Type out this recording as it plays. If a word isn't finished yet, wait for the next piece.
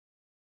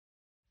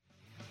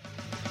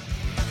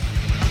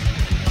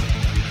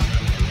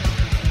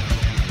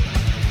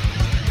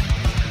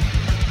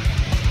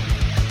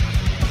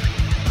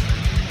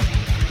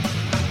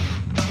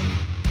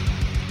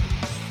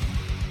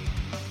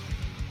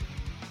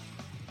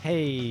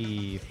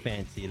Hey,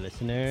 fancy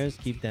listeners,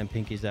 keep them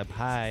pinkies up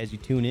high as you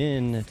tune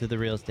in to the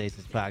Real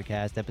Stasis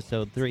podcast,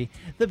 episode 3,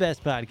 the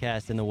best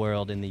podcast in the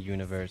world, in the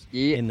universe,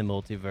 Yeah. in the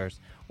multiverse,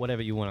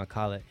 whatever you want to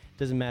call it.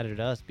 Doesn't matter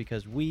to us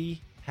because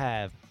we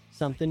have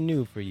something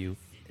new for you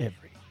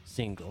every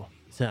single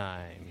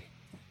time.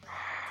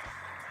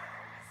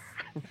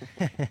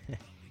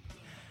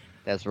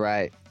 That's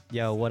right.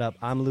 Yo, what up?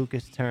 I'm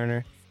Lucas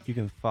Turner. You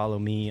can follow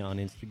me on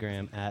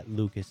Instagram at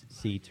Lucas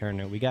C.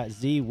 Turner. We got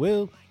Z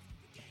Will.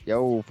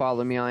 Yo,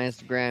 follow me on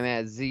Instagram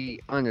at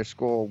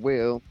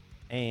Z_Will.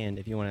 And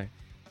if you want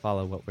to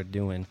follow what we're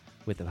doing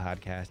with the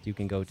podcast, you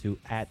can go to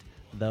at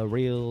The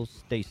Real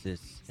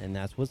Stasis. And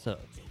that's what's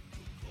up.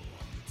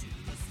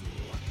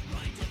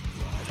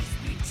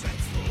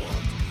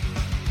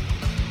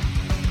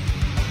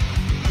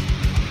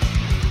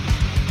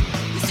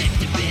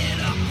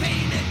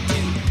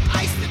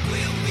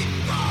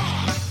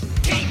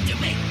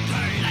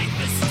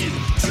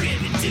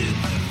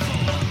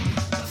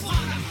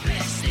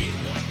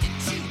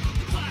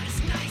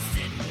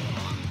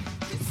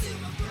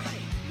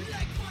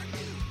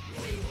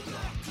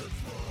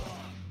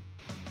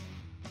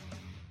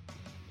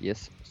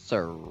 Yes,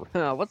 sir.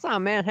 What's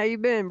up, man? How you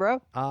been,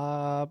 bro?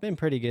 Been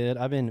pretty good.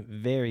 I've been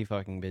very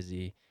fucking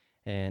busy.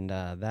 And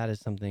that is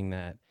something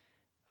that,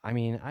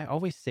 I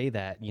always say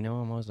that,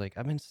 I'm always like,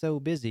 I've been so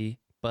busy,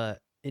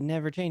 but it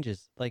never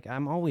changes. Like,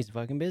 I'm always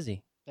fucking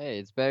busy. Hey,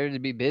 it's better to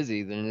be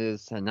busy than it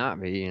is to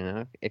not be, you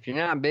know? If you're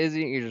not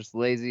busy, you're just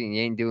lazy and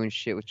you ain't doing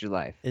shit with your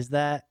life. Is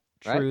that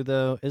Right? true,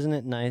 though? Isn't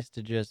it nice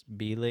to just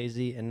be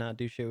lazy and not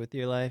do shit with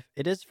your life?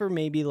 It is for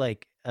maybe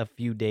like a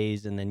few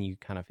days and then you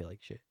kind of feel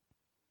like shit.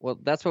 Well,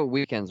 that's what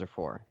weekends are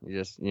for. You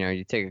just,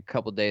 you take a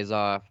couple days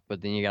off,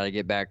 but then you got to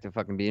get back to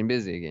fucking being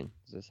busy again.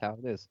 This is how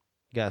it is.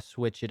 You gotta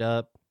switch it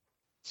up.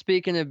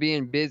 Speaking of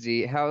being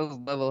busy, how's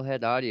Level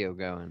Head Audio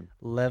going?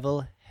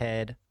 Level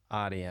Head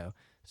Audio.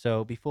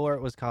 So before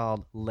it was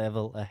called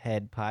Level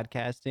Ahead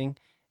Podcasting,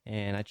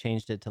 and I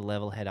changed it to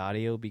Level Head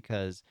Audio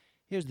because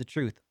here's the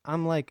truth.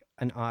 I'm like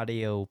an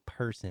audio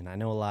person. I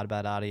know a lot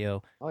about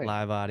audio, Oh, yeah.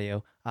 live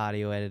audio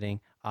editing,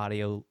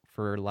 audio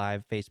for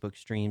live Facebook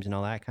streams and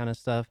all that kind of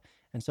stuff.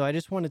 And so I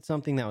just wanted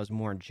something that was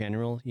more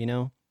general,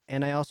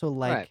 And I also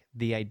like Right.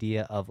 the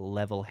idea of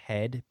level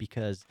head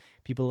because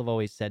people have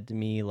always said to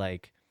me,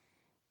 like,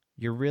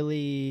 you're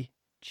really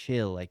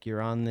chill. Like,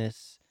 you're on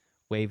this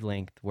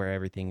wavelength where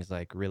everything's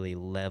like really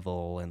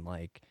level and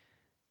like,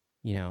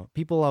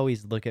 people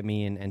always look at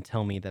me and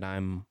tell me that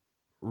I'm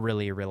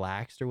really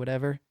relaxed or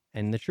whatever.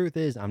 And the truth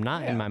is, I'm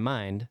not in Yeah. my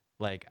mind.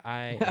 Like,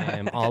 I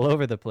am all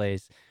over the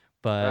place.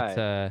 But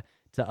Right.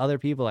 to other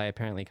people, I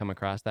apparently come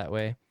across that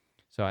way.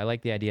 So I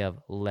like the idea of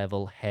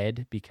level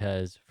head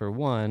because, for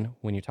one,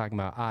 when you're talking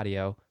about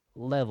audio,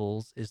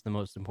 levels is the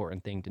most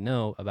important thing to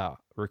know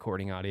about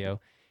recording audio.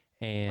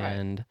 Right.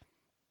 And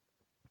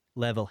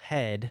level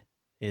head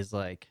is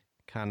like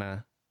kind of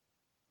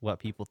what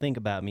people think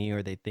about me,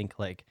 or they think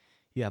like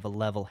you have a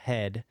level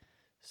head.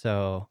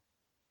 So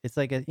it's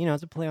like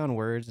it's a play on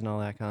words and all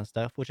that kind of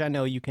stuff, which I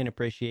know you can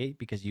appreciate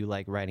because you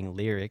like writing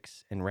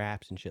lyrics and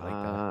raps and shit like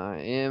that. I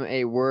am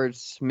a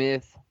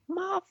wordsmith,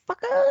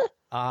 motherfucker.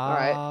 All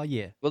right.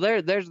 Yeah. Well,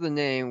 there's the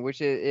name,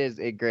 which is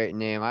a great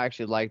name. I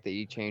actually like that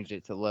you changed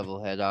it to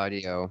Levelhead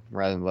Audio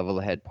rather than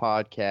Levelhead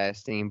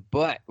Podcasting.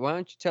 But why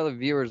don't you tell the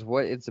viewers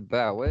what it's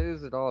about? What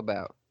is it all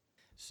about?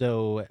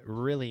 So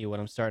really what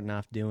I'm starting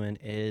off doing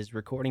is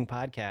recording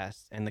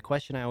podcasts. And the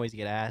question I always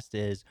get asked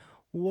is,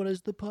 what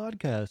is the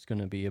podcast going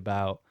to be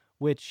about?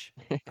 Which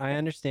I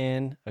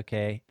understand.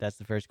 Okay, that's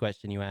the first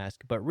question you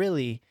ask. But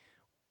really,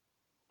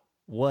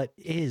 what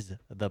is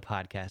the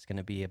podcast going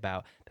to be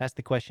about? That's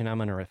the question I'm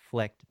going to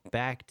reflect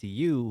back to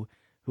you,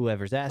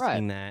 whoever's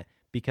asking Right. that,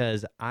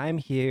 because I'm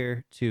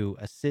here to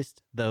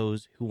assist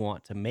those who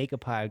want to make a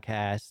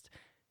podcast,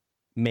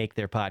 make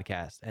their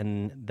podcast.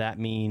 And that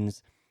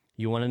means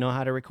you want to know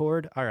how to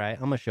record? All right, I'm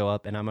going to show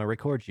up and I'm going to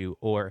record you.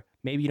 Or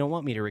maybe you don't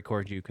want me to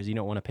record you because you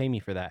don't want to pay me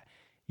for that.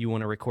 You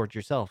want to record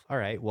yourself. All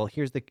right, well,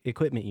 here's the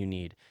equipment you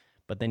need.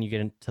 But then you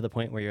get to the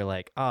point where you're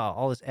like, oh,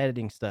 all this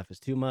editing stuff is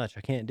too much.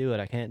 I can't do it.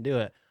 I can't do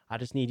it. I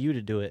just need you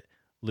to do it.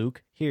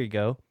 Luke, here you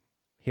go.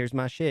 Here's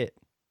my shit.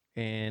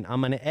 And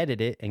I'm going to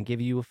edit it and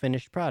give you a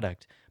finished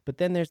product. But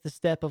then there's the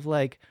step of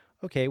like,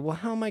 okay, well,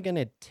 how am I going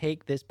to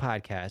take this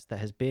podcast that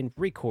has been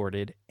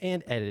recorded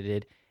and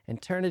edited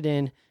and turn it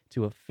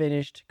into a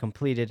finished,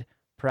 completed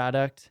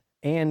product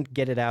and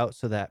get it out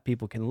so that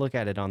people can look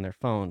at it on their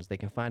phones? They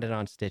can find it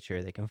on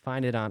Stitcher. They can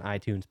find it on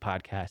iTunes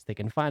Podcast. They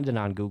can find it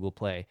on Google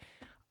Play.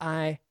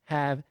 I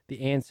have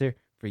the answer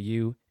for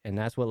you, and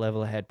that's what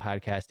Level Ahead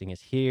Podcasting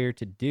is here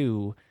to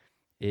do,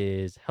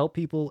 is help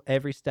people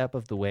every step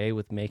of the way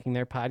with making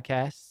their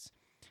podcasts.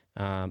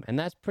 And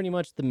that's pretty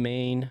much the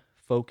main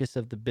focus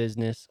of the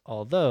business,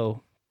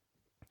 although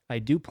I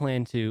do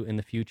plan to, in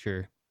the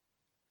future,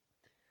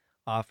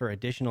 offer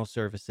additional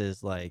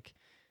services like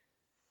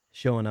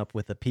showing up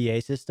with a PA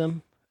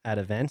system at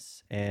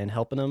events and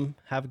helping them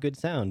have a good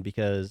sound,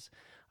 because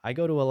I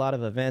go to a lot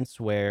of events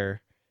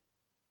where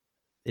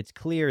it's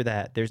clear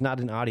that there's not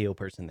an audio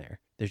person there.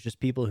 There's just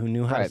people who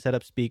knew how to Right. set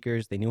up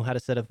speakers, they knew how to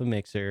set up a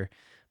mixer,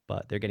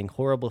 but they're getting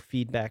horrible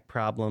feedback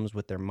problems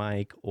with their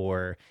mic,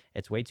 or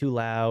it's way too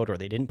loud, or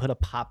they didn't put a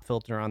pop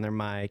filter on their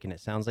mic and it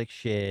sounds like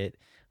shit.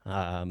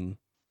 Um,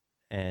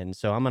 and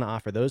so I'm going to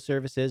offer those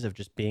services of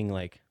just being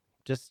like,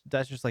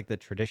 that's just like the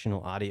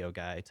traditional audio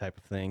guy type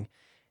of thing.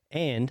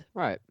 And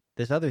Right.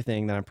 this other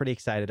thing that I'm pretty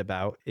excited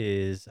about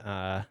is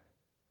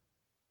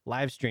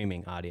live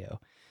streaming audio,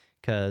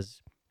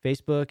 because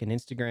Facebook and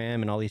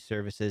Instagram and all these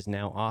services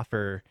now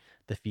offer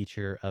the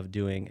feature of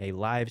doing a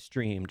live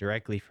stream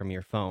directly from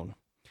your phone,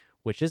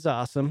 which is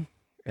awesome.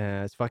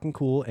 It's fucking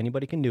cool.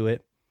 Anybody can do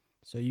it.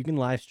 So you can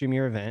live stream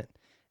your event,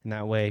 and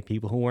that way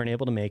people who weren't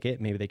able to make it,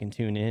 maybe they can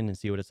tune in and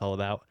see what it's all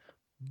about.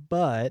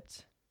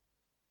 But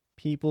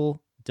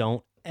people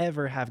don't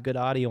ever have good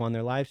audio on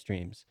their live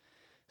streams.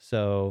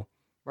 So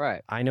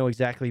Right. I know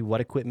exactly what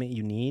equipment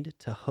you need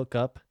to hook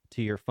up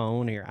to your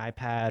phone or your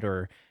iPad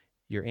or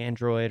your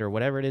Android or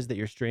whatever it is that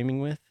you're streaming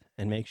with,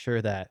 and make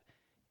sure that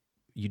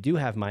you do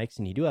have mics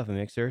and you do have a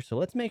mixer. So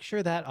let's make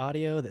sure that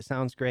audio that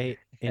sounds great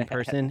in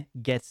person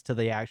gets to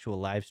the actual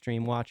live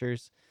stream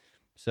watchers.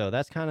 So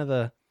that's kind of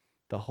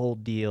the whole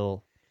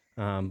deal.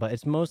 But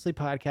it's mostly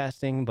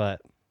podcasting, but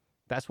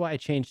that's why I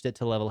changed it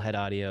to level head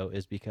audio,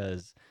 is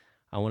because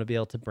I want to be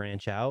able to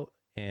branch out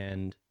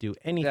and do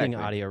anything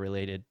Exactly. audio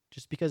related,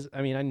 just because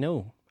I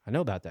know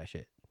about that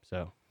shit.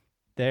 So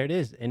there it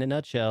is in a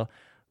nutshell,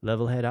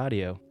 level head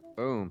audio.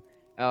 Boom.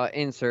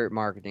 Insert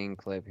marketing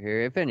clip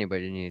here. If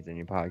anybody needs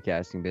any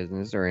podcasting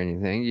business or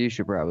anything, you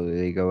should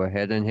probably go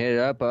ahead and hit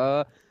up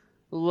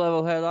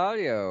Levelhead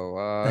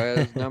Audio.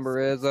 His number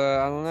is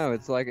I don't know.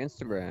 It's like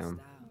Instagram.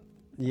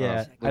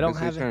 Yeah, I don't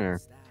have it. Turner.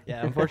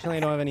 Yeah, unfortunately, I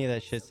don't have any of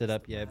that shit set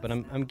up yet, but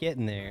I'm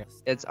getting there.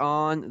 It's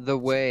on the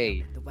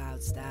way. The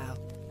wild style,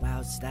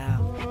 wild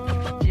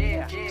style.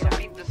 Yeah, so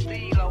beat the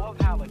stilo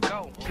of how it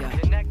go. Yeah.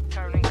 Your neck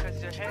turning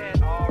cause your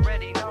head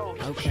already knows.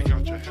 Okay.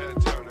 Got your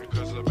head turning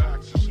cause the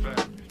axis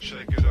fat.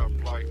 Shake it up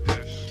like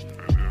this,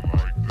 and then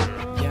like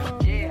that.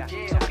 Yeah.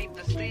 Yeah, so beat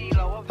the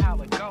stilo of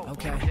how it go.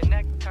 Okay. Your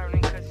neck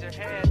turning cause your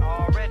head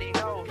already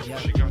knows. Yeah.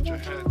 She got your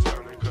head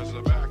turning cause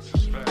the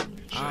axis fat.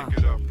 Shake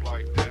it up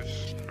like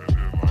this, and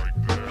then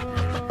like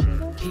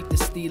that. Peep the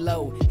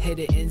stilo, hit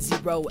it in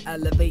zero,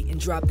 elevate and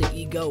drop the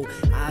ego.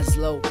 Eyes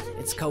low,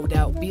 it's cold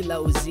out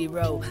below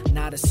zero.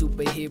 Not a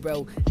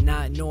superhero,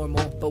 not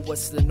normal, but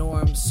what's the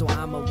norm? So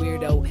I'm a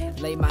weirdo.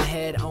 Lay my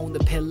head on the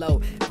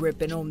pillow,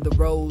 gripping on the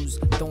rose.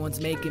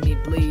 Thorns making me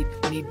bleed,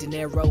 need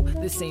dinero.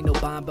 This ain't no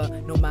bomba,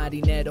 no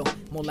marinero.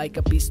 More like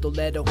a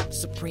pistoletto,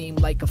 supreme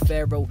like a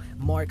pharaoh.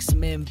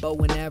 Marksman, bow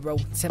and arrow,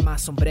 to my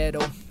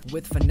sombrero.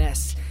 With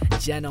finesse,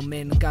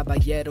 gentleman,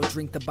 caballero.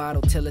 Drink the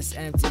bottle till it's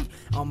empty.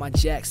 On my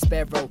Jack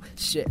Sparrow,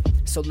 shit,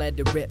 so let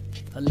it rip.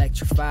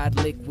 Electrified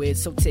liquid,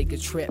 so take a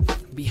trip.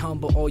 Be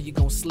humble or you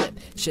gon' slip.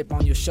 Chip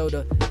on your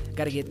shoulder,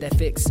 gotta get that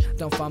fix.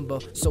 Don't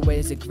fumble, so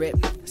where's the grip?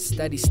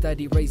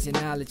 Study, raise your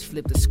knowledge,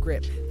 flip the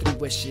script. 3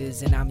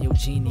 wishes and I'm your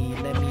genie,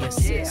 let me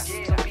assist.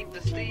 Yeah, so beat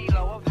the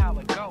stilo of how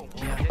it go.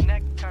 Your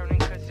neck turning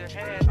cause your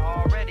head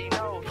already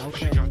knows.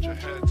 She Okay. got your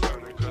head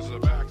turning cause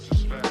the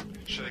axis fat.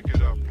 Shake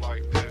it up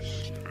like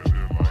this, and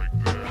then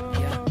like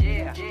that.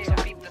 Yeah. Yeah,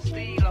 so beat the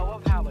stilo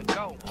of how it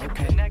go.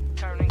 Okay. Your neck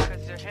turning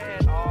cause your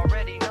head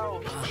already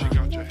knows. She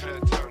got your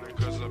head turning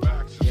cause the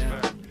axis Yeah.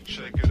 fat.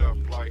 Shake it up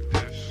like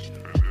this,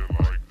 and then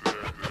like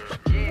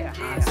that. Yeah,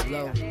 Eyes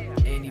low,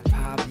 Annie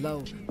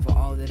Pablo, for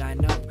all that I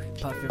know.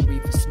 Puffin'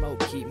 reefer smoke,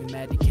 keep me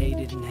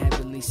medicated and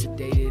heavily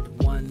sedated.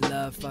 One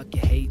love, fuck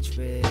your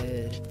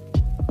hatred.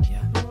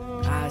 Yeah.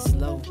 Eyes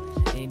low,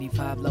 Annie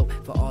Pablo,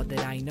 for all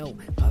that I know.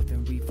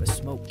 Puffin' reefer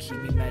smoke,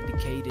 keep me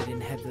medicated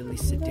and heavily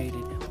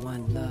sedated.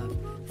 One love,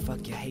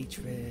 fuck your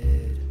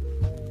hatred.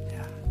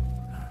 Yeah.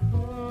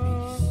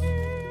 Peace.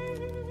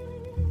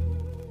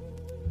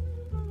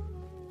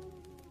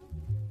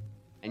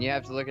 And you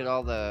have to look at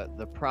all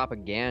the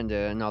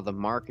propaganda and all the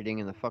marketing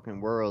in the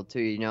fucking world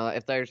too. You know,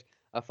 if there's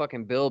a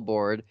fucking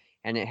billboard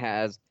and it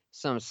has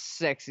some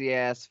sexy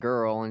ass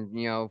girl and,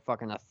 you know,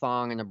 fucking a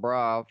thong and a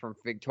bra from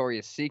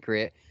Victoria's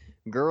Secret,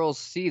 girls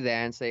see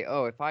that and say,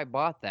 oh, if I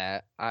bought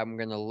that, I'm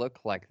gonna look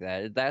like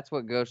that. That's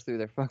what goes through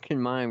their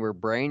fucking mind. We're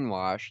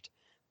brainwashed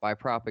by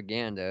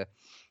propaganda.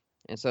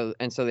 And so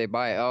they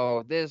buy,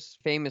 oh, this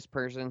famous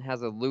person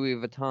has a Louis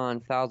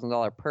Vuitton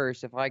 $1,000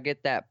 purse. If I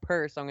get that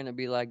purse, I'm gonna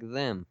be like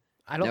them.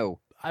 I don't No.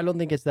 I don't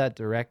think it's that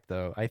direct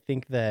though. I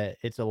think that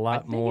it's a I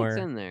lot think more. it's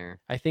in there.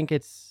 I think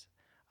it's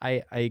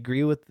I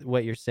agree with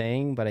what you're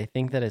saying, but I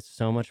think that it's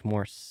so much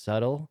more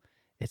subtle.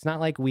 It's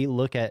not like we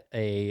look at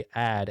a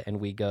ad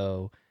and we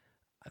go,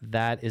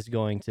 that is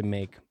going to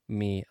make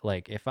me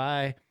like, if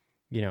I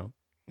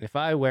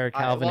wear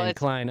Calvin well, and it's-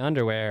 Klein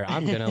underwear,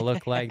 I'm gonna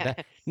look like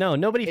that. No,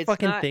 nobody It's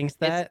fucking not- thinks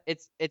that.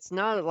 It's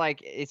not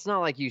like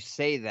you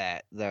say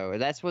that though.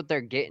 That's what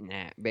they're getting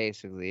at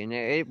basically, and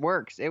it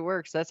works. It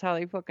works. That's how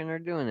they fucking are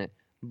doing it.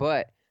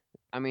 But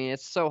I mean,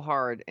 it's so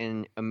hard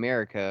in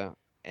America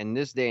in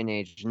this day and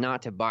age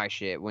not to buy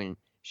shit when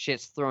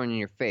shit's thrown in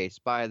your face.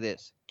 Buy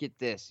this, get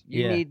this.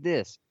 You Yeah. need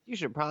this. You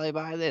should probably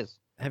buy this.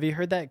 Have you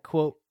heard that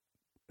quote?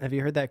 Have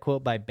you heard that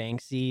quote by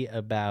Banksy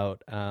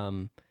about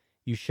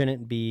you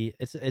shouldn't be?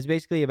 It's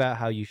basically about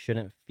how you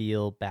shouldn't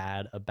feel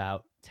bad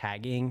about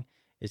tagging.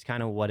 Is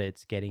kind of what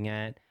it's getting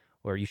at,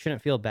 or you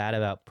shouldn't feel bad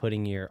about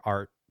putting your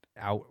art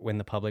out in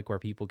the public where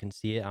people can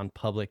see it on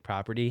public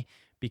property,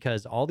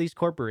 because all these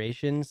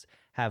corporations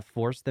have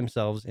forced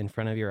themselves in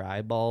front of your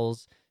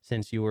eyeballs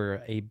since you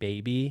were a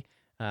baby,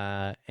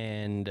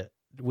 and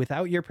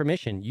without your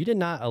permission. You did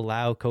not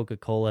allow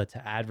Coca-Cola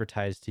to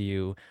advertise to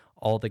you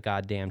all the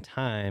goddamn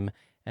time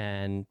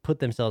and put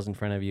themselves in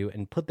front of you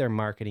and put their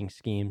marketing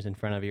schemes in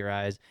front of your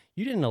eyes.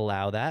 You didn't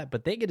allow that,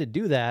 but they get to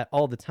do that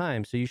all the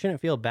time. So you shouldn't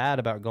feel bad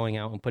about going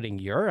out and putting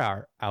your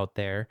art out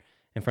there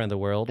in front of the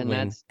world, And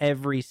when that's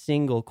every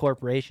single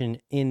corporation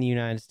in the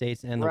United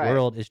States and the right.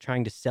 world is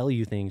trying to sell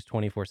you things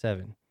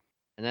 24/7.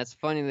 And that's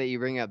funny that you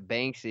bring up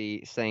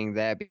Banksy saying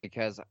that,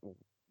 because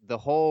the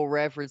whole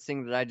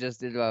referencing that I just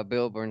did about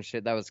Billboard and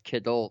shit, that was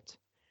Kidult.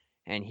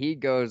 And he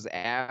goes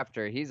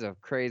after, he's a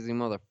crazy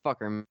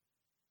motherfucker,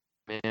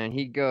 man.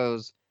 He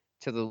goes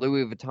to the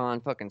Louis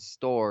Vuitton fucking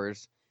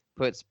stores,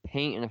 puts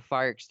paint in a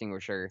fire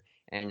extinguisher,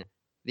 and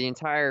the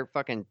entire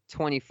fucking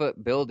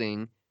 20-foot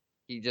building,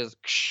 he just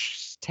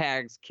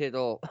tags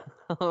Kidult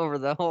over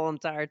the whole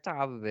entire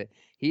top of it.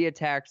 He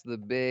attacks the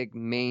big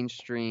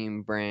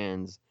mainstream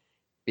brands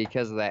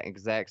because of that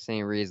exact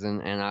same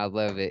reason, and I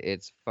love it.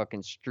 It's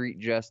fucking street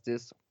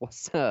justice.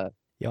 What's up?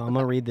 Yo, I'm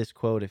going to read this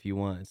quote if you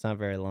want. It's not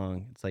very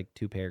long. It's like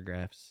 2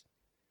 paragraphs.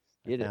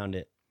 I Get it. found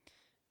it.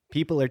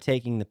 People are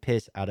taking the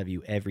piss out of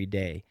you every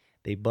day.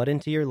 They butt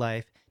into your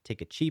life, take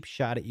a cheap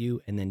shot at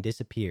you, and then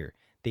disappear.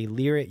 They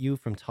leer at you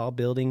from tall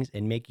buildings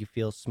and make you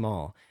feel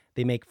small.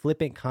 They make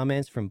flippant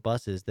comments from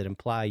buses that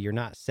imply you're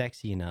not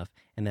sexy enough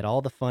and that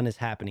all the fun is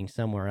happening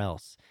somewhere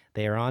else.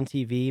 They are on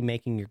TV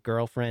making your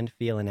girlfriend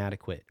feel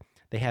inadequate.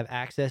 They have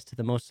access to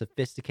the most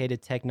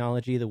sophisticated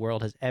technology the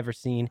world has ever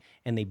seen,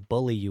 and they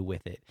bully you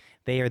with it.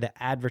 They are the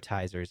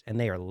advertisers, and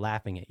they are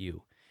laughing at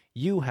you.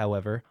 You,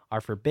 however,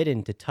 are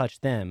forbidden to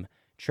touch them.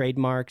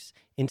 Trademarks,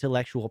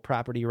 intellectual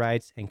property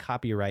rights, and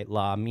copyright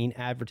law mean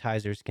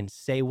advertisers can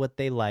say what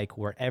they like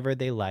wherever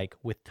they like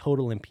with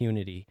total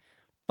impunity.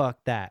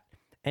 Fuck that.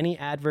 Any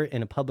advert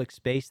in a public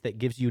space that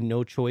gives you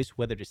no choice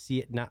whether to see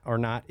it or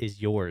not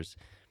is yours.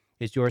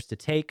 It's yours to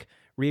take,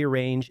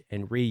 rearrange,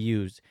 and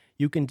reuse.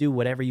 You can do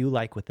whatever you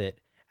like with it.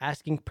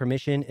 Asking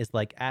permission is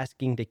like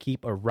asking to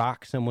keep a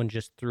rock someone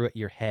just threw at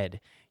your head.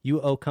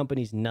 You owe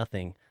companies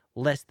nothing,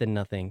 less than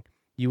nothing.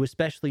 You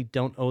especially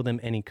don't owe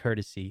them any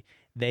courtesy.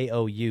 They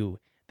owe you.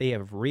 They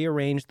have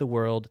rearranged the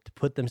world to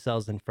put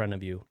themselves in front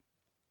of you.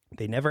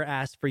 They never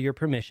asked for your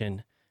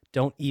permission.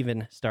 Don't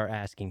even start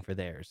asking for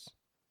theirs.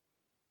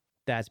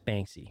 That's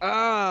Banksy.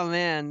 Oh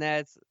man,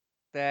 that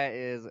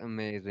is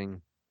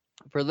amazing.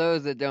 For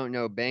those that don't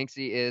know,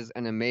 Banksy is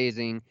an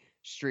amazing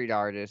street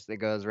artist that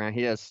goes around.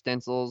 He does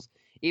stencils.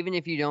 Even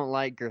if you don't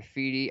like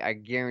graffiti, I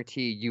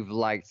guarantee you've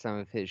liked some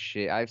of his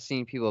shit. I've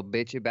seen people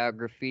bitch about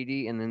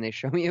graffiti, and then they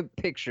show me a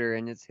picture,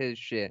 and it's his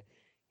shit.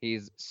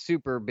 He's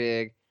super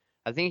big.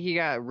 I think he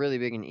got really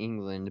big in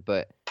England,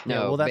 but no,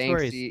 Yeah, well, that's where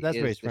Banksy he's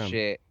is the from.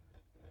 shit.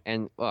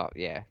 And well,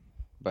 yeah,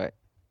 but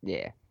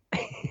yeah,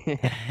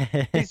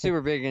 he's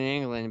super big in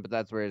England, but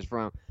that's where he's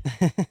from.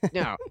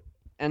 No,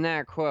 and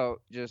that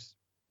quote just,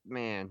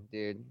 man,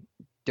 dude,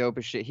 dope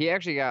as shit. He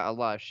actually got a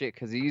lot of shit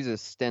because he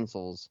uses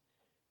stencils,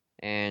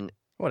 and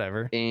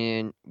Whatever.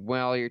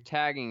 while you're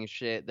tagging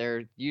shit,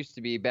 there used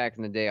to be back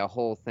in the day a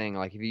whole thing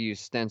like if you use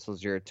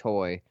stencils, you're a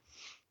toy.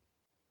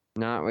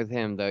 Not with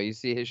him though. You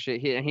see his shit.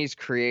 He's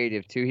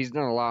creative too. He's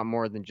done a lot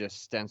more than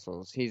just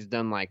stencils. He's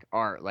done like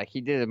art. Like he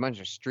did a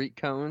bunch of street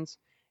cones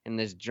and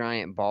this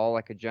giant ball,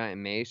 like a giant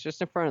mace, just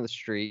in front of the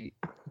street.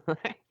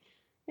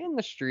 In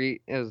the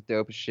street, it was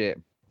dope as shit.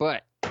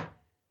 But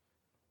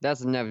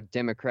that's enough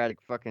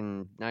democratic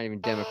fucking. Not even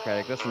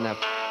democratic. That's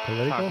enough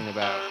Political? talking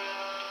about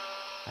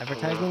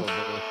Advertisements?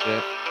 political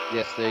bullshit.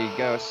 Yes, there you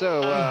go.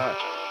 So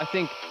I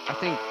think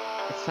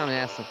it's time to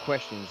ask some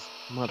questions,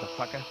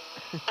 motherfucker.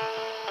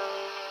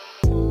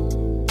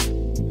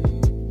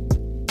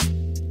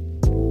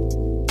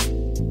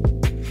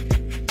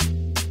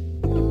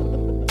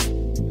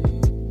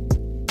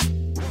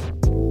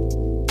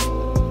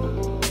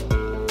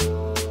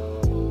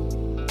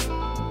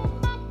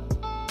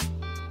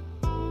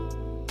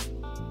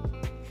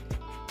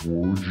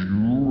 Would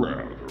you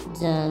rather?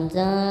 Dun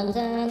dun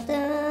dun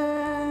dun.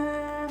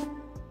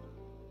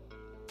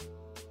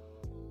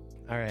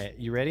 All right,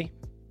 you ready?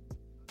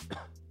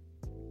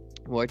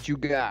 What you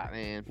got,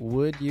 man?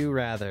 Would you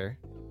rather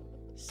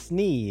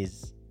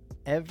sneeze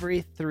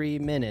every 3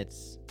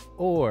 minutes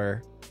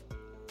or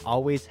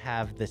always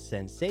have the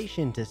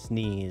sensation to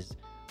sneeze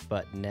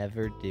but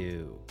never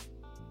do?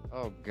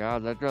 Oh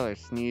god, I'd rather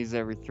sneeze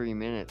every 3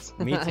 minutes.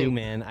 Me too,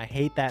 man. I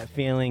hate that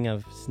feeling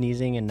of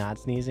sneezing and not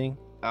sneezing.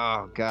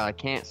 Oh god, I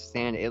can't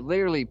stand it. It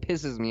literally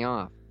pisses me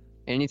off.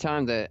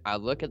 Anytime that I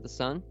look at the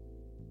sun,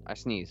 I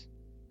sneeze.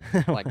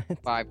 Like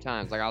What? 5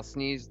 times. Like I'll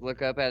sneeze,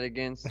 look up at it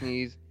again,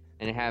 sneeze,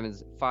 and it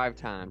happens 5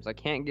 times. I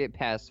can't get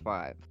past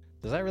 5.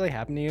 Does that really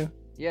happen to you?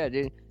 Yeah,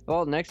 dude.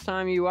 Well, next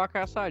time you walk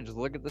outside, just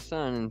look at the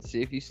sun and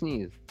see if you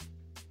sneeze.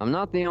 I'm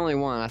not the only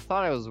one. I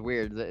thought it was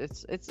weird.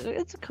 It's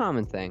a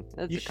common thing.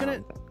 You It's a common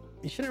shouldn't. thing.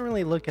 You shouldn't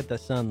really look at the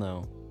sun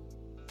though.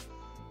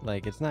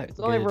 Like it's not It's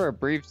good. only for a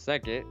brief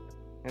second.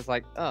 It's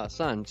like, oh,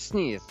 sun,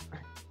 sneeze.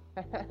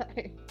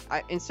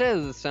 Instead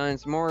of the sun,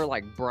 it's more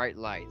like bright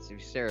lights. If you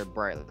stare at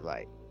bright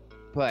light.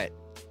 But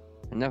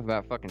enough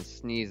about fucking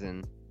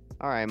sneezing.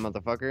 All right,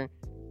 motherfucker.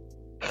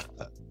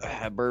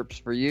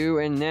 Burps for you.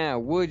 And now,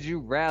 would you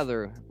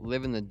rather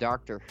live in the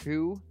Doctor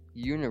Who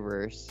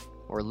universe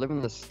or live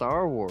in the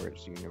Star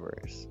Wars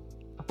universe?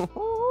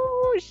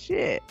 Oh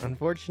shit.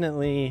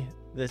 Unfortunately,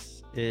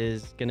 this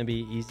is gonna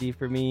be easy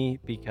for me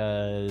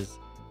because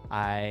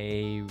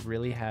I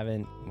really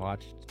haven't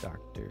watched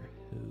Doctor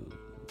Who.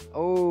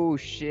 Oh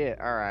shit.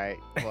 All right.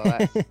 Well,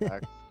 that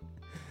sucks.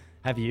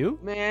 Have you?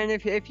 Man,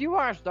 if you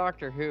watch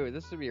Doctor Who,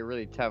 this would be a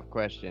really tough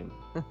question.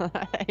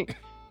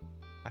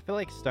 I feel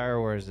like Star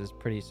Wars is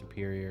pretty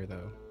superior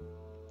though.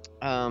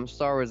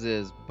 Star Wars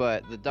is,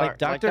 but the Like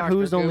Doctor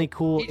Who's only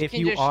cool he if can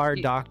you just- are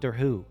he- Doctor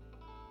Who.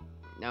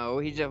 No,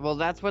 he just well,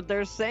 that's what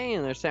they're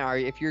saying. They're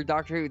saying, if you're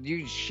Doctor Who,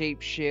 you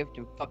shape shift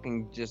and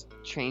fucking just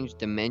change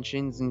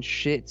dimensions and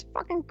shit. It's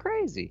fucking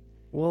crazy.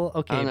 Well,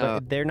 okay, know.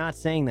 but they're not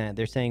saying that.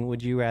 They're saying,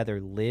 would you rather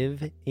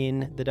live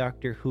in the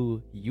Doctor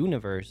Who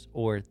universe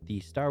or the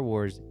Star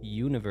Wars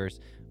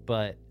universe?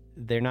 But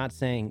they're not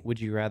saying,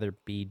 would you rather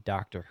be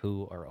Doctor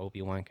Who or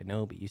Obi-Wan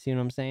Kenobi? You see what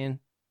I'm saying?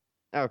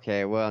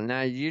 Okay, well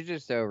now you're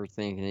just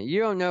overthinking it. You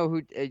don't know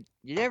who.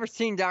 You never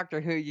seen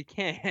Doctor Who. You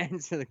can't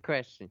answer the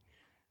question.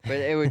 But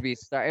it would be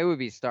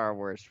Star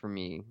Wars for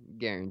me,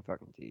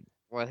 guaranteed.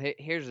 Well,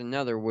 here's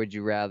another would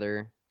you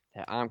rather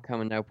that I'm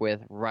coming up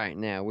with right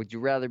now. Would you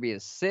rather be a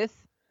Sith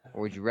or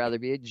would you rather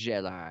be a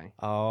Jedi?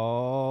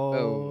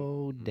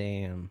 Oh,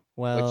 damn.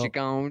 Well, What you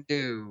gonna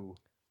do?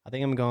 I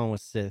think I'm going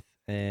with Sith.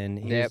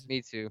 And Yeah,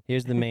 me too.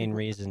 here's the main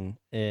reason.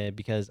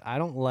 Because I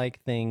don't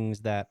like things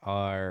that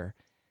are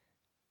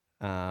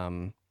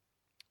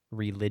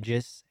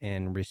religious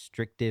and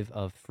restrictive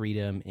of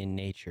freedom in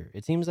nature.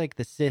 It seems like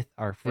the Sith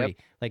are free. Yep.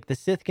 Like the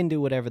Sith can do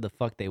whatever the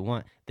fuck they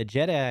want. The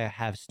Jedi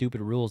have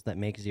stupid rules that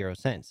make zero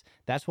sense.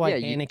 That's why Yeah,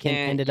 you Anakin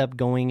can't- ended up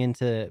going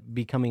into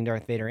becoming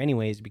Darth Vader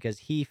anyways, because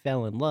he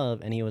fell in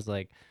love and he was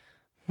like,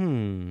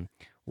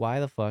 why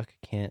the fuck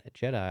can't a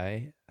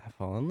Jedi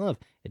fall in love?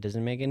 It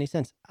doesn't make any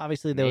sense.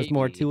 Obviously there was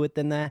more Maybe. to it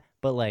than that,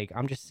 but like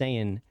I'm just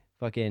saying,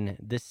 fucking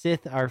the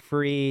Sith are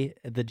free,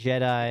 the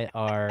Jedi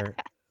are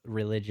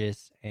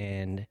religious,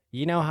 and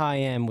you know how I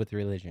am with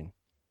religion.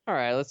 All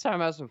right, let's talk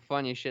about some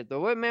funny shit though.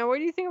 What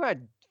do you think about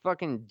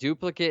fucking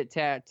duplicate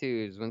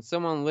tattoos? When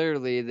someone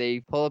literally they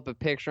pull up a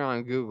picture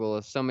on Google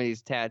of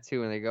somebody's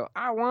tattoo and they go,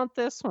 "I want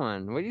this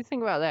one." What do you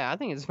think about that? I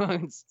think it's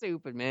fucking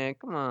stupid, man.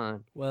 Come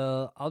on.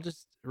 Well, I'll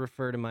just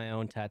refer to my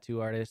own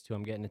tattoo artist who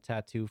I'm getting a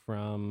tattoo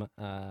from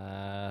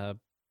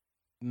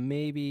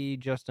maybe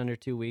just under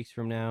 2 weeks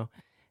from now.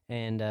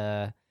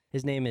 And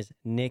his name is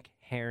Nick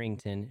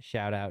Harrington.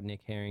 Shout out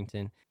Nick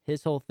Harrington.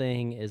 His whole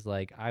thing is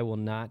like, I will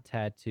not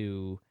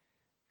tattoo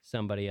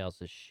somebody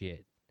else's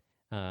shit.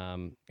 His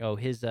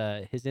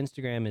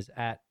Instagram is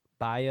at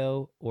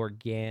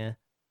bioorganic,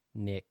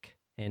 Nick,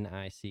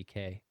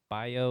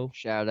 bio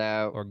Shout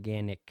out.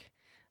 organic.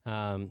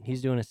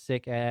 He's doing a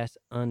sick ass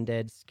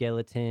undead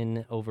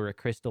skeleton over a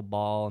crystal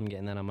ball. I'm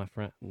getting that on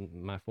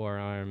my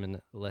forearm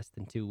in less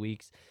than 2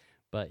 weeks.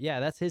 But yeah,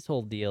 that's his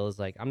whole deal. Is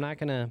like, I'm not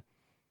gonna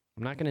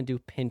do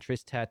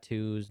Pinterest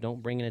tattoos.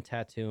 Don't bring in a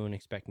tattoo and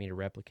expect me to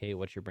replicate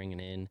what you're bringing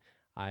in.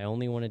 I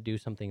only want to do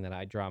something that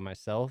I draw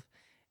myself.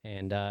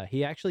 And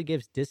he actually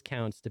gives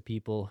discounts to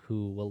people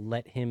who will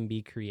let him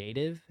be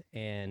creative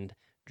and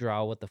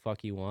draw what the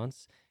fuck he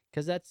wants.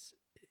 Because that's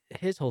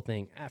his whole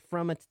thing.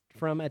 From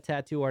a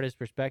tattoo artist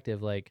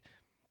perspective, like,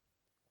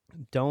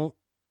 don't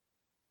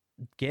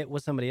get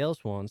what somebody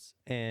else wants.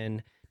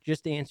 And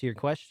just to answer your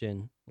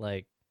question,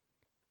 like,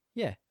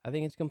 yeah, I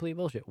think it's complete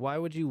bullshit. Why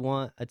would you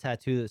want a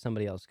tattoo that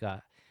somebody else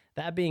got?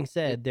 That being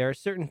said, there are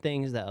certain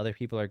things that other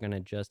people are gonna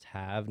just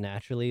have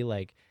naturally.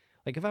 Like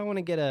if I want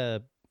to get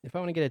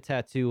a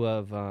tattoo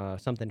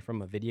of something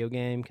from a video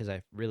game because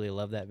I really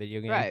love that video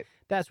game, Right.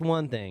 that's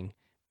one thing.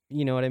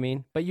 You know what I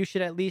mean? But you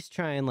should at least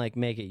try and like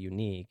make it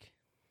unique.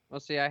 Well,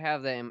 see, I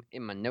have them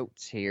in my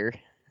notes here.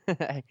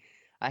 I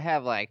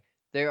have like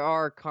there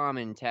are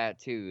common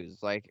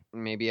tattoos, like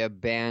maybe a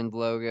band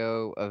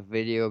logo, a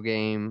video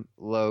game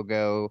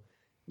logo.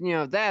 You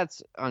know,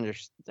 that's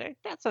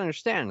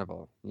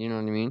understandable. You know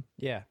what I mean?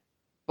 Yeah.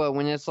 But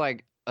when it's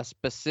like a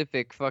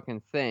specific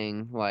fucking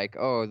thing, like,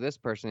 oh, this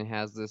person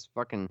has this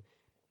fucking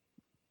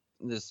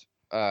this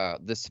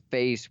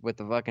face with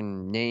the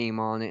fucking name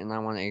on it, and I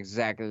want it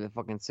exactly the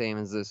fucking same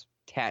as this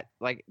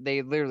like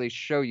they literally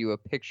show you a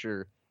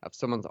picture of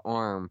someone's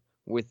arm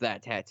with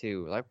that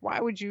tattoo. Like, why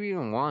would you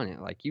even want it?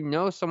 Like, you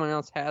know someone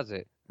else has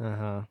it.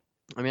 Uh-huh.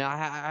 I mean, I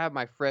have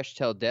my Fresh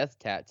Till Death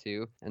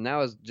tattoo, and that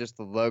was just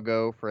the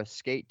logo for a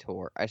skate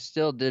tour. I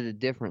still did it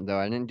different, though.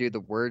 I didn't do the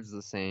words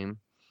the same.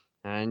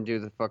 And I didn't do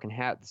the fucking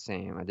hat the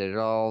same. I did it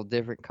all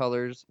different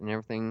colors, and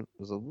everything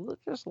was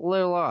just a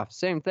little off.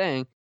 Same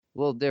thing, A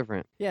little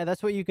different. Yeah,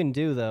 that's what you can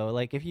do though.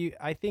 Like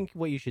I think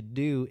what you should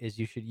do is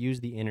you should use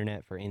the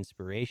internet for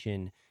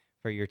inspiration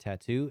for your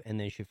tattoo, and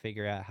then you should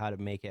figure out how to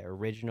make it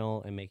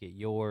original and make it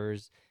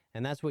yours.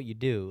 And that's what you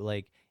do.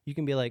 Like you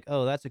can be like,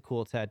 "Oh, that's a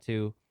cool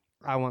tattoo.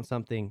 I want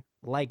something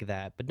like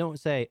that." But don't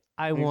say,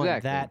 "I want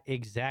Exactly. that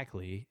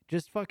exactly."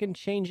 Just fucking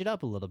change it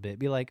up a little bit.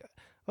 Be like,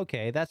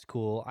 "Okay, that's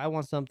cool. I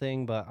want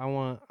something, but I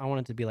want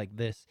it to be like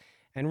this."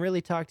 And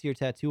really talk to your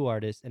tattoo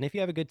artist. And if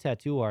you have a good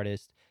tattoo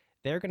artist,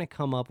 they're gonna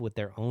come up with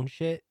their own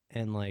shit.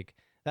 And like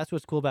that's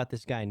what's cool about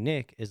this guy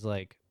Nick is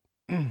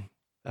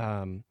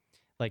um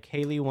like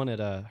Haley wanted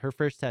her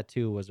first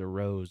tattoo was a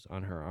rose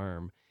on her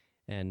arm,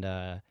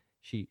 and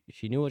she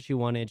knew what she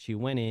wanted. She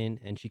went in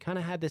and she kind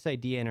of had this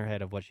idea in her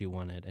head of what she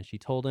wanted, and she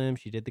told him.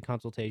 She did the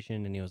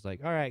consultation, and he was like,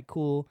 "All right,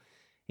 cool."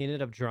 He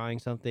ended up drawing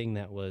something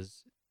that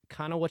was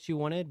kind of what she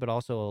wanted, but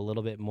also a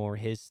little bit more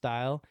his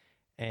style,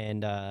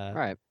 and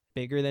Right.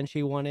 bigger than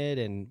she wanted,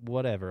 and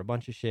whatever, a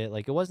bunch of shit.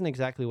 Like it wasn't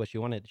exactly what she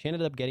wanted. She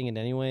ended up getting it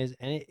anyways,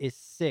 and it is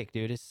sick,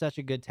 dude. It's such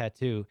a good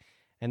tattoo,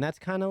 and that's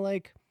kind of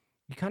like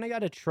you kind of got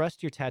to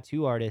trust your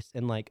tattoo artist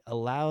and like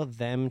allow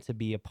them to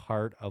be a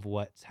part of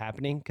what's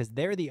happening because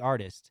they're the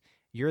artist,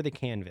 you're the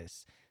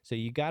canvas. So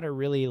you got to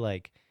really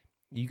like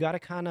you got to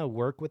kind of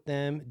work with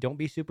them. Don't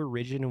be super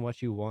rigid in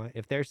what you want.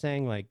 If they're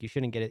saying like you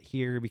shouldn't get it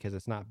here because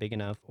it's not big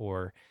enough,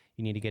 or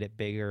you need to get it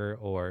bigger,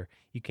 or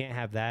you can't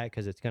have that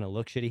because it's going to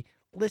look shitty,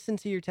 listen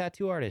to your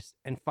tattoo artist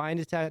and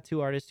find a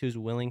tattoo artist who's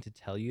willing to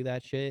tell you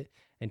that shit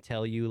and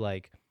tell you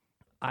like,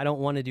 I don't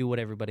want to do what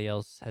everybody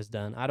else has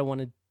done. I don't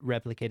want to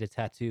replicate a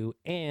tattoo,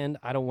 and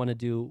I don't want to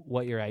do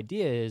what your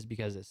idea is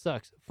because it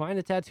sucks. Find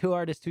a tattoo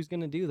artist who's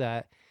going to do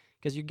that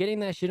because you're getting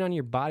that shit on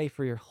your body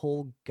for your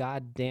whole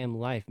goddamn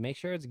life. Make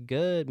sure it's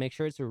good, make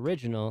sure it's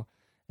original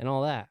and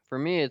all that. For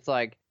me, it's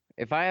like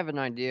if I have an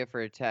idea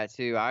for a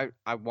tattoo,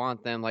 I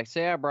want them, like,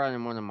 say I brought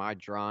in one of my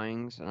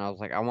drawings and I was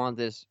like, I want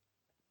this.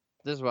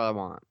 This is what I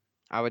want.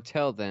 I would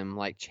tell them,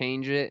 like,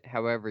 change it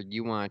however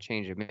you want to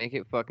change it. Make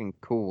it fucking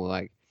cool.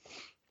 Like,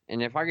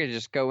 and if I could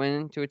just go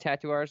into a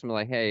tattoo artist and be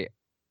like, hey,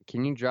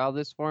 can you draw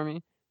this for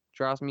me?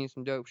 Draw me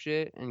some dope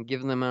shit and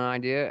give them an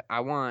idea.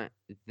 I want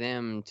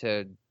them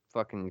to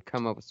fucking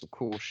come up with some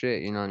cool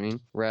shit, you know what I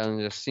mean? Rather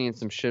than just seeing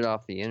some shit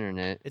off the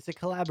internet. It's a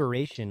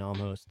collaboration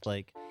almost,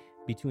 like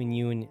between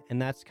you and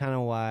that's kind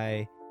of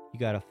why you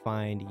got to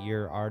find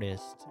your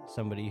artist,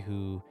 somebody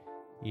who,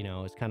 you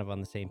know, is kind of on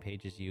the same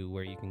page as you,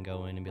 where you can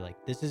go in and be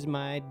like, this is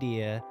my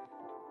idea.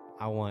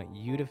 I want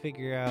you to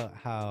figure out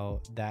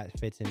how that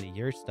fits into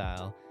your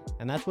style.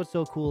 And that's what's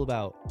so cool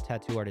about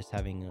tattoo artists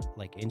having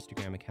like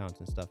Instagram accounts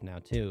and stuff now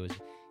too, is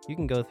you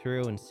can go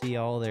through and see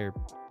all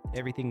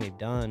everything they've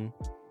done.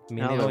 I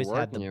mean, How they they always work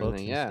had the and books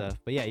everything, and yeah. stuff.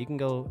 But yeah, you can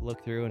go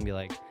look through and be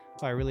like,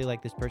 oh, I really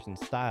like this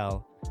person's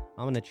style.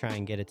 I'm going to try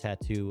and get a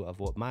tattoo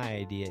of what my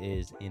idea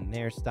is in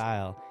their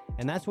style.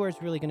 And that's where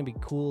it's really going to be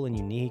cool and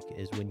unique,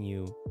 is when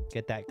you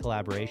get that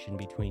collaboration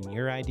between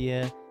your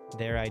idea,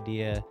 their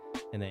idea,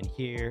 and then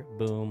here,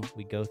 boom,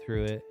 we go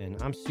through it. And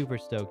I'm super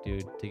stoked,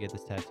 dude, to get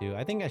this tattoo.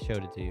 I think I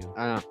showed it to you.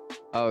 I know.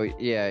 Oh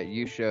yeah,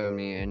 you showed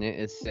me, and it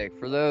is sick.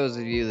 For those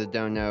of you that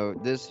don't know,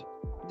 this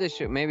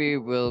shit, maybe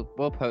we'll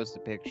post a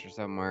picture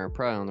somewhere,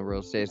 probably on the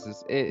Real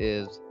Stasis. It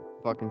is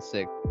fucking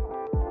sick.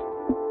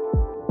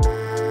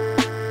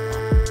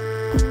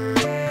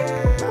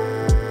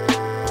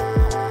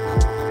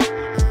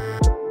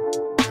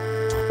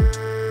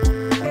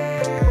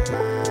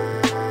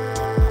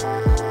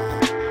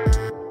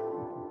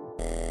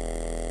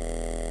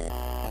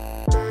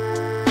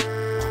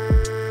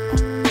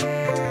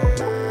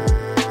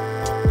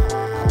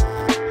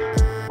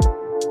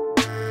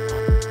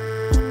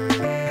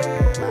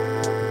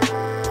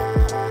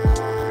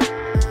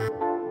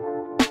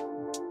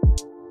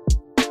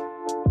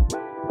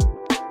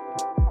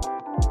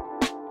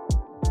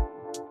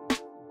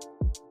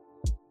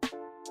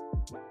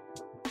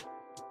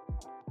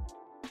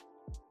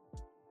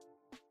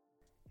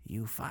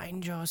 You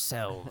find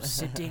yourself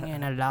sitting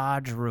in a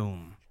large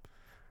room.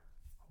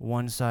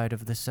 One side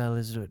of the cell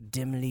is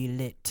dimly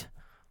lit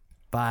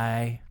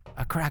by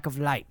a crack of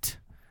light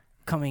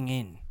coming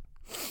in.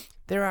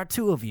 There are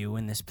two of you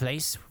in this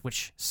place,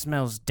 which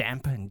smells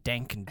damp and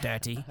dank and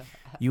dirty.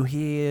 You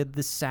hear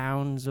the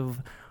sounds of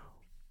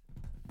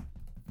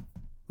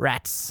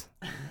rats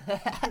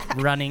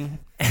running.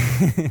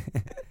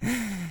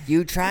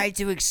 You tried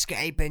to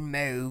escape and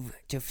move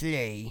to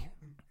flee,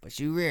 but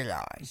you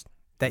realized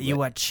That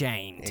you are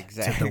chained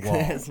exactly to the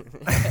wall.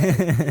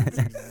 That's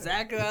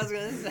exactly what I was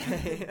gonna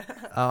say.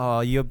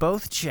 Oh, you're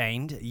both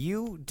chained.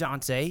 You,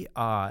 Dante,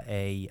 are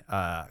a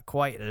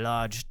quite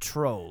large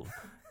troll,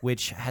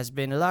 which has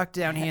been locked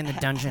down here in the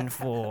dungeon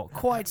for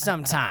quite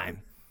some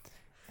time.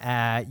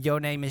 Your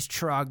name is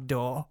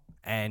Trogdor,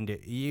 and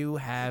you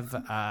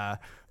have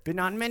been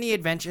on many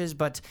adventures,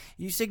 but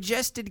you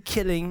suggested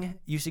killing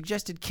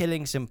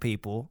some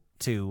people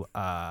to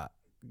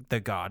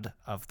the god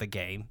of the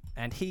game,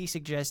 and he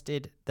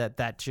suggested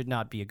that should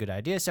not be a good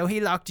idea, so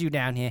he locked you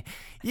down here.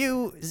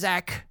 You,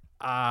 Zach,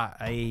 are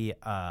a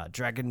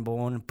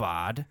dragonborn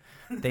bard.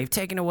 They've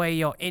taken away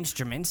your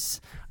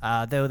instruments,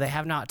 though they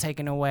have not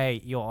taken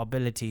away your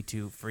ability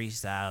to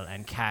freestyle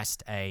and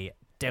cast a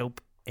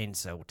dope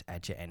insult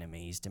at your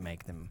enemies to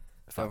make them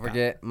fuck Don't up.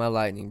 forget my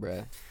lightning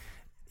breath.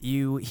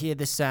 You hear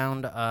the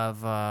sound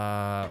of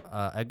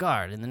a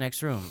guard in the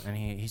next room, and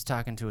he's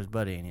talking to his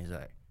buddy, and he's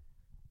like,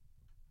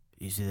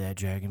 "You see that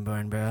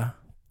dragonborn, bro?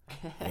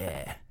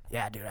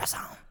 yeah, dude, I saw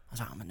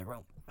him in the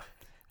room.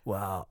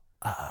 Well,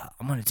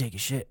 I'm gonna take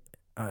his shit.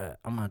 I'm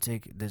gonna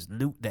take this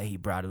loot that he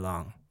brought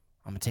along.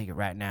 I'm gonna take it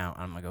right now.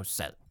 And I'm gonna go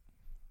sell it."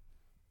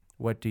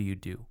 What do you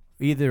do?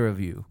 Either of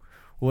you.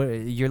 What?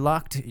 You're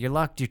locked.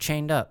 You're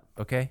chained up.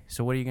 Okay.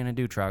 So what are you gonna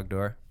do,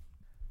 Trogdor?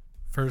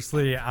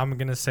 Firstly, I'm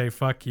going to say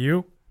fuck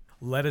you.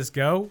 Let us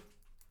go.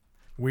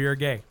 We are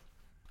gay.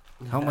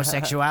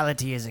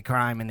 Homosexuality is a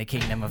crime in the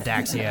kingdom of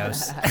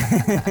Daxios.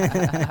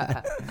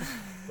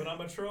 But I'm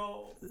a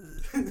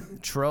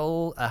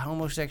troll. A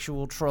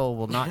homosexual troll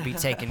will not be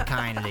taken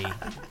kindly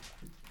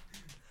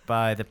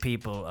by the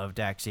people of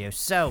Daxios.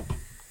 So,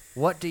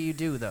 what do you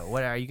do though?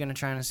 What are you gonna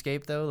try and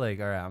escape though? Like,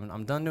 all right,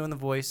 I'm done doing the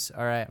voice.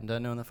 All right, I'm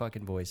done doing the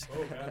fucking voice.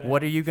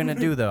 What are you gonna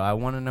do though? I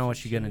want to know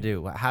what you're gonna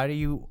do.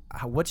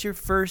 What's your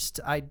first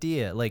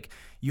idea? Like,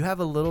 you have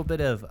a little bit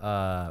of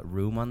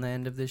room on the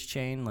end of this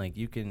chain. Like,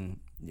 you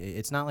can.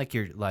 It's not like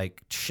you're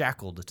like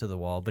shackled to the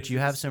wall, but you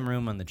have some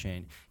room on the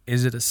chain.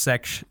 Is it a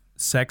sex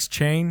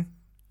chain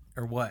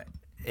or what?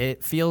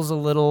 It feels a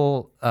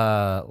little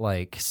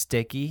like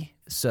sticky.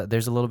 So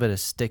there's a little bit of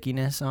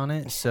stickiness on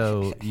it.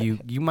 So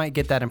you might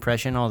get that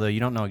impression, although you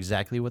don't know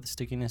exactly what the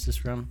stickiness is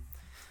from.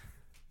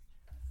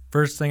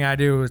 First thing I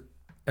do is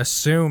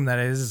assume that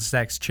it is a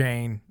sex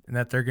chain and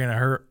that they're going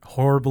to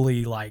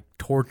horribly like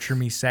torture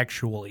me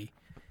sexually.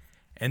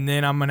 And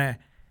then I'm going to,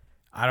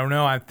 I don't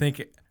know,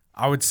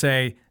 I would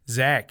say,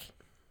 Zach,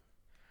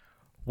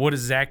 what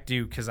does Zach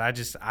do? Because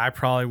I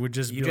probably would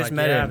just You be just like,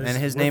 met yeah, him, and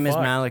his we're name is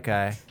fucked.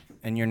 Malachi,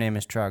 and your name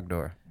is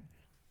Trogdor.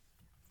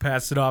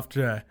 Pass it off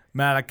to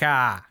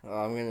Malachi.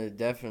 Well, I'm gonna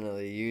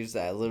definitely use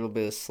that little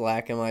bit of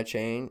slack in my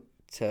chain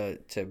to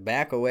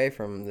back away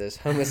from this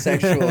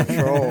homosexual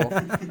troll.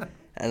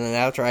 And then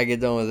after I get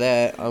done with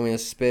that, I'm gonna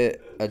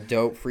spit a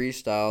dope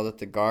freestyle that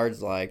the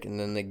guards like, and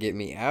then they get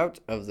me out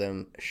of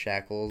them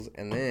shackles,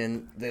 and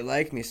then they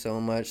like me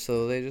so much,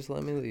 so they just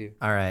let me leave.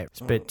 All right,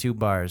 spit 2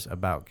 bars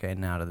about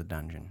getting out of the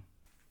dungeon.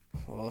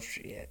 Well,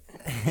 shit.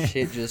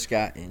 Shit just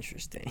got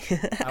interesting.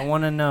 I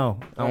want to know.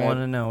 I All want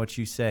right. to know what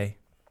you say.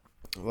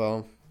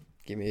 Well,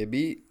 give me a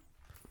beat.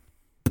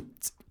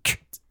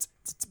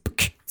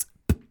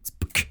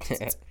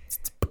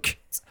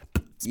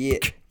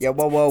 Yeah, I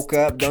woke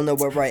up, don't know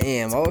where I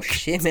am. Oh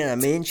shit, man,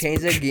 I'm in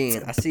chains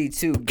again. I see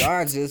 2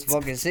 guards just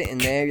fucking sitting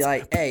there. You're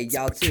like, hey,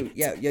 y'all too.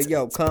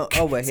 Yo, come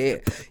over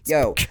here.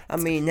 Yo, I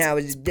mean, how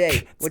is your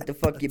day? What the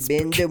fuck you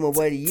been doing?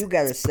 What do you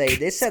gotta say?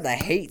 They said I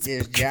hate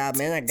this job,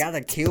 man. I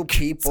gotta kill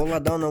people. I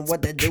don't know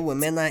what they're doing,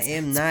 man. I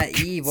am not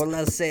evil.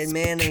 I said,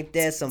 man, ain't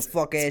that some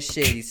fuck ass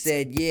shit? He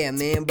said, yeah,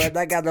 man, but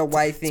I got a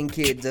wife and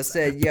kids. I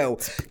said, yo,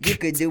 you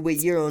could do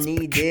it. You don't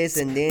need this.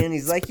 And then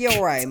he's like,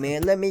 yo, right,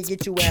 man, let me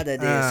get you out of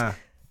this.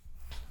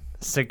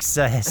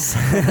 Success.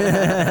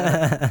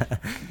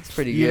 It's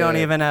pretty good. You don't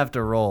even have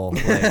to roll.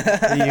 Like,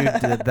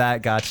 that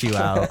got you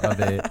out of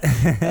it.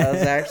 That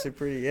was actually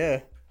pretty,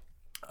 yeah.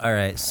 All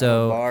right,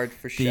 so Bard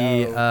for show.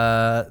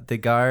 the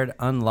guard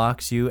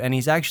unlocks you, and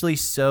he's actually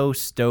so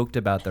stoked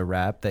about the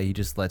rap that he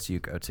just lets you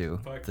go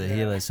too.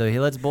 So he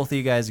lets both of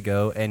you guys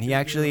go, and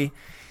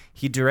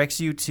he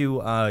directs you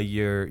to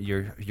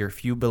your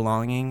few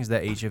belongings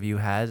that each of you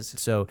has.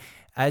 So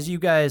as you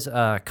guys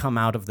come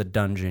out of the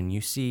dungeon,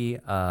 you see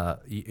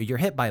you're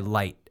hit by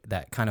light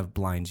that kind of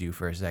blinds you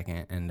for a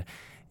second, and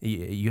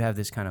you have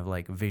this kind of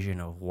like vision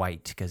of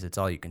white because it's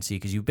all you can see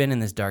because you've been in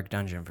this dark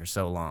dungeon for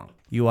so long.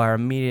 You are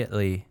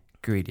immediately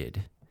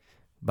greeted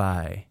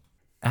by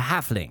a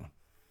halfling.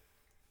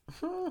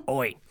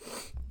 Oi,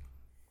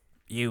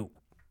 you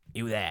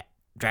that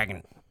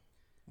dragon.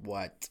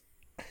 What?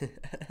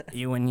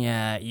 You and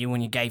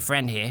your gay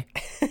friend here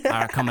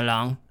are come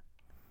along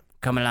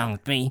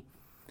with me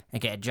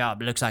and get a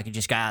job. It looks like you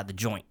just got out of the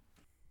joint.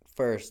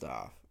 First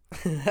off,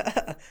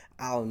 I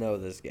don't know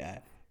this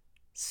guy.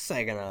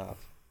 Second off,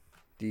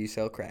 do you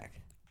sell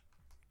crack?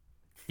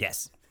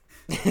 Yes.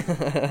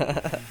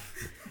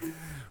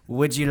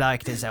 Would you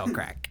like to sell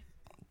crack?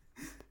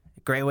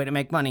 Great way to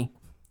make money.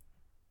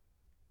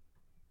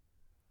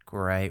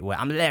 Great way.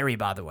 I'm Larry,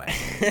 by the way.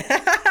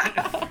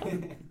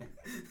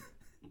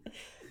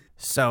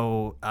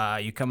 So,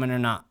 you coming or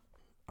not?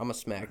 I'm gonna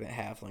smack that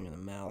halfling in the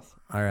mouth.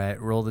 All right,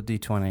 roll the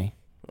d20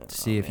 to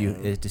see if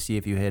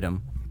you hit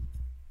him.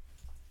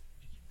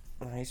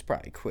 Oh, he's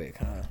probably quick,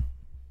 huh?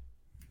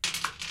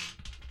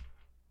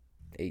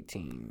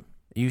 18.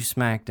 You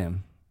smacked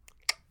him.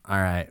 All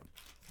right.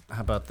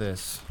 How about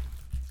this?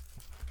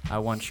 I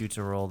want you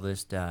to roll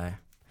this die.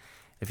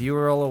 If you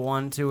roll a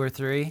 1, 2, or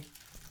 3,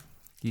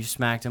 you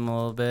smacked him a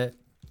little bit.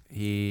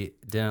 He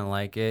didn't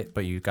like it,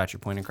 but you got your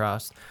point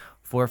across.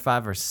 4,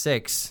 5, or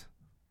 6,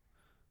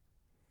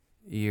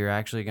 you're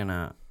actually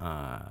gonna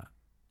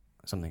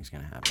something's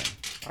gonna happen.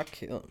 I'll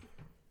kill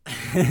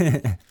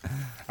him.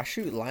 I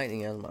shoot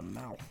lightning out of my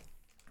mouth.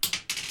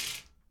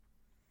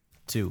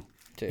 2.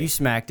 You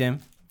smacked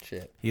him.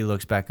 Shit. He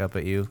looks back up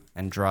at you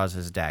and draws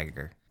his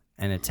dagger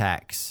and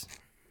attacks.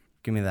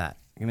 Give me that.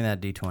 Give me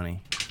that D20.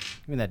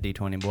 Give me that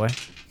D20, boy.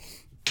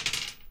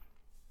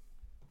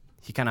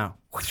 He kind of,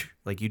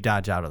 like, you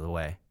dodge out of the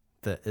way.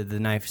 The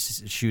knife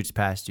shoots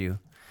past you.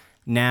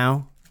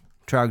 Now,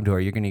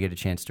 Trogdor, you're going to get a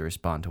chance to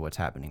respond to what's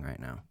happening right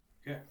now.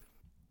 Okay.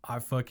 I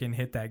fucking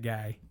hit that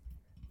guy.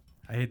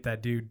 I hit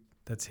that dude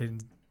that's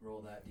hidden.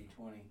 Roll that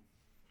D20.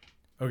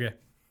 Okay.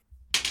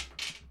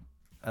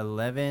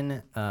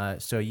 11.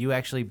 So you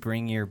actually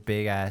bring your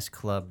big ass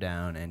club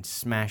down and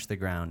smash the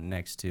ground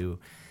next to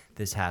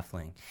this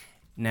halfling.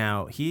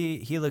 Now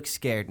he looks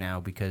scared now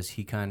because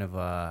he kind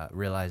of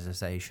realizes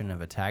that he shouldn't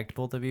have attacked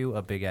both of you,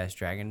 a big ass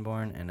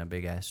dragonborn and a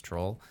big ass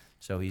troll.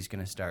 So he's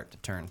gonna start to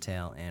turn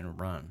tail and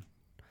run.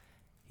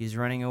 He's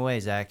running away,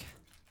 Zach.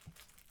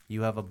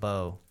 You have a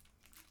bow,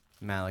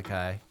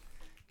 Malachi.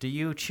 Do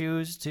you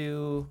choose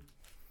to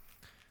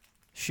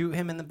shoot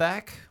him in the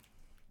back?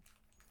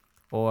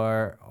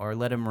 Or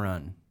let him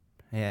run.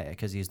 Yeah,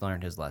 because he's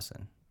learned his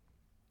lesson.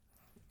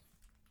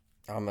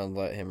 I'm going to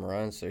let him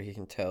run so he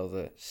can tell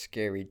the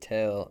scary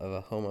tale of a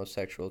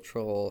homosexual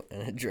troll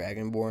and a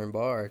dragonborn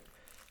bard.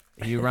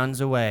 He runs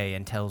away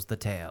and tells the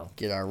tale.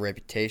 Get our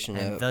reputation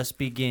and up. Thus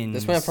begins...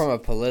 This went from a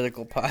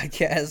political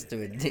podcast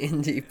to a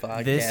D&D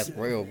podcast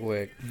real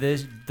quick.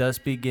 Thus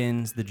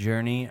begins the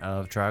journey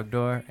of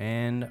Trogdor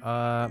and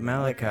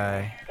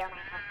Malachi.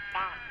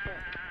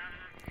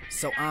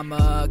 So I'm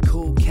a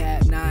cool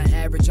cat, 9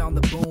 average on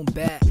the boom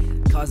bat.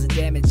 Causing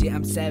damage, yeah,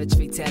 I'm savage,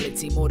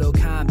 fatality, Mortal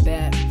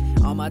Kombat.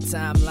 On my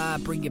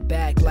timeline, bring it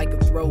back like a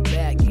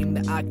throwback. In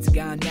the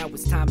octagon, now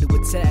it's time to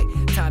attack.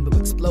 Time to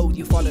explode,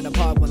 you falling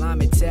apart while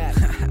I'm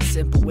intact.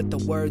 Simple with the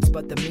words,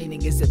 but the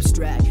meaning is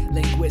abstract.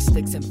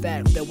 Linguistics, in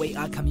fact, the way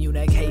I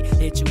communicate.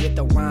 Hit you with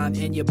the rhyme,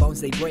 and your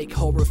bones, they break.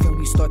 Horror film,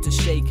 you start to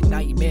shake.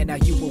 Nightmare, now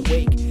you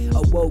awake.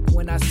 Awoke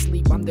when I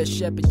sleep, I'm the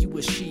shepherd, you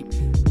a sheep.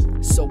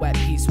 So at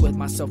peace with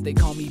myself, they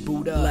call me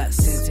Buddha.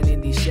 Sensing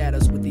in these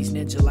shadows with these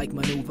ninja-like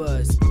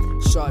maneuvers.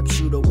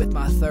 Sharpshooter with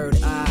my third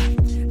eye.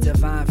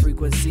 Divine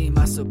frequency,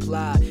 my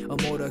supply.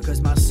 Immortal cause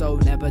my soul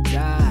never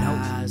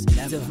dies.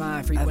 Nope,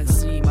 divine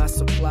frequency, my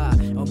supply.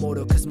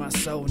 Immortal cause my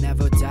soul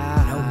never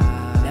dies. Nope,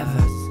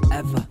 never,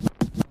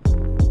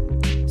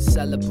 ever.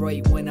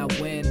 Celebrate when I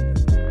win.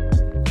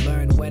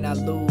 Learn when I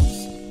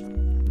lose.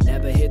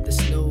 Never hit the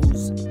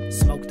snooze.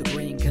 Smoke the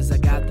green cause I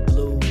got the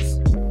blues.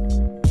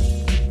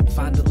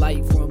 Find the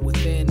light from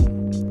within.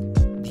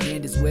 The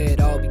end is where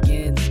it all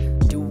begins.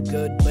 Do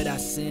good, but I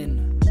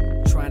sin.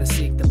 Trying to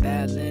seek the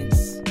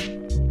balance.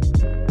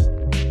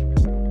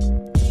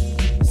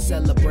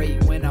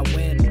 Celebrate when I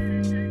win.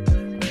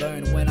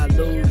 Learn when I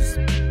lose.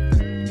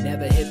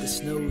 Never hit the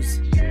snooze.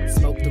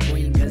 Smoke the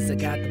green cause I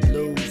got the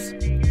blues.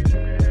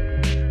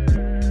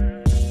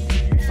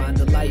 Find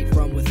the light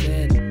from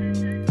within.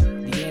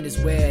 The end is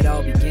where it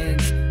all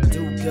begins.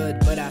 Do good,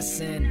 but I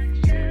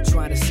sin.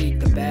 Trying to seek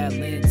the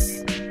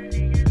balance.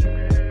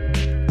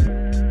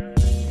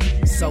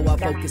 So I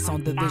focus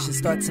on the vision,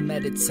 start to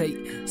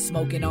meditate.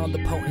 Smoking on the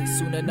potent,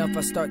 soon enough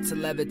I start to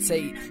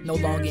levitate. No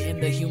longer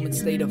in the human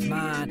state of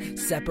mind.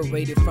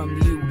 Separated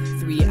from you,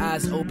 3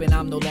 eyes open,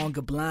 I'm no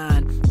longer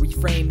blind.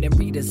 Reframed and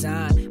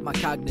redesigned, my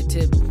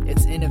cognitive,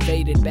 it's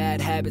innovated. Bad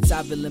habits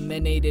I've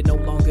eliminated, no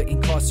longer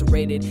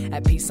incarcerated.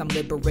 At peace I'm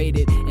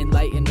liberated,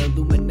 enlightened,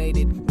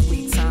 illuminated.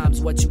 3 times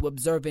what you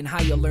observing,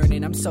 how you're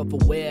learning, I'm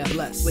self-aware.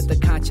 Blessed with the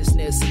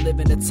consciousness,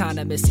 living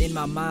autonomous in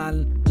my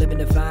mind. Living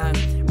divine,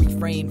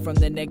 refrain from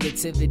the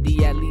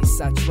negativity. At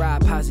least I try,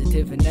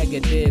 positive and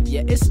negative.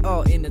 Yeah, it's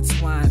all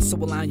intertwined, so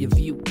align your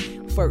view.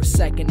 First,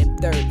 second, and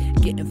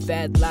third, getting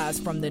fed lies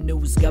from the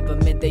news.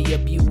 Government they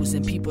abuse,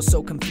 and people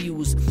so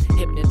confused.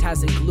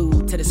 Hypnotized and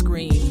glued to the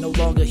screen. No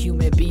longer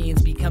human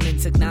beings, becoming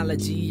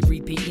technology.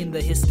 Repeating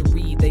the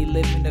history, they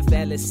live in a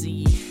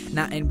fallacy.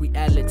 Not in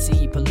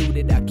reality,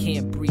 polluted, I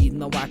can't breathe.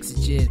 No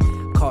oxygen,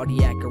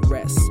 cardiac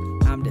arrest,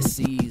 I'm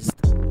deceased.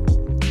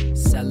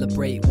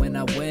 Celebrate when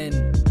I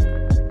win.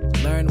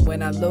 Learn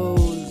when I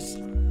lose.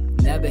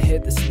 Never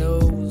hit the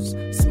snooze.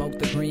 Smoke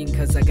the green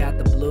cause I got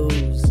the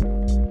blues.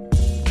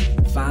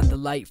 Find the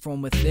light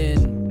from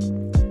within.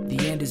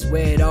 The end is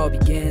where it all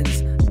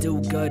begins.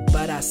 Do good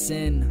but I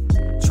sin.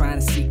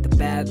 Trying to seek the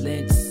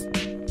balance.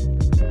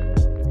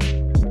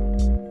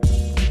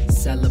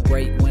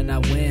 Celebrate when I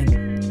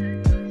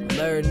win.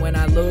 Learn when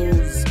I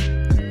lose.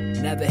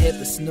 Never hit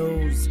the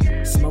snooze.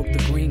 Smoke the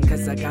green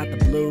cause I got the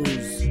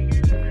blues.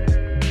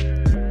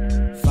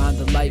 Find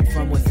the light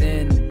from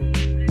within.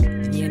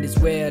 The end is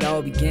where it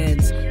all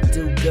begins.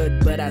 Do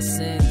good but I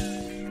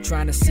sin.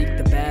 Trying to seek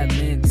the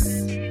balance.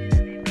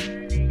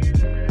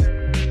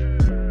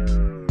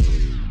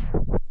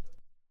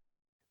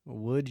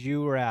 Would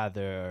you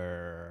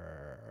rather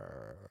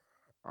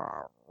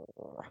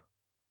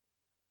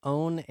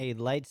own a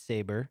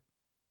lightsaber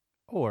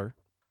or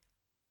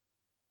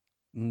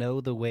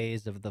know the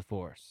ways of the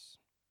Force?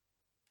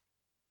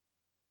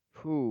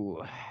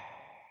 Whew.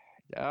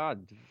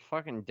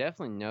 Fucking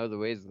definitely know the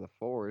ways of the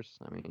Force.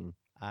 I mean,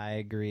 I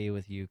agree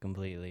with you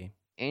completely.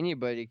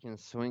 anybody can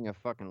swing a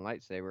fucking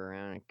lightsaber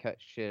around and cut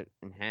shit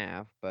in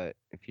half, but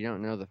if you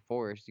don't know the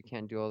Force, you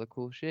can't do all the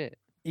cool shit.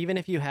 Even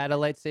if you had a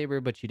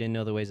lightsaber but you didn't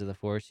know the ways of the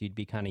Force, you'd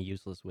be kind of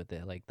useless with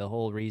it. Like the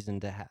whole reason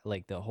to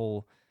like the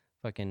whole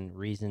fucking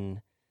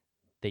reason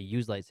they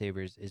use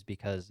lightsabers is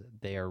because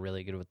they are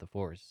really good with the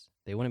Force.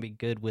 They wouldn't be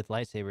good with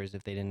lightsabers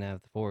if they didn't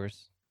have the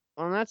Force.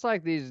 Well, and that's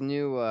like these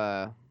new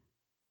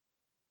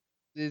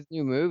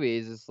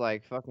movies. It's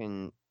like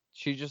fucking.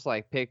 She just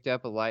like picked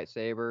up a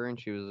lightsaber and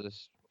she was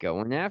just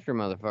going after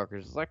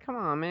motherfuckers. It's like, come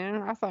on,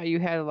 man! I thought you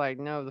had to like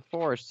know the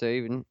Force to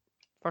even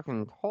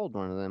fucking hold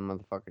one of them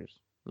motherfuckers.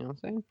 You know what I'm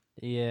saying?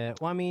 Yeah.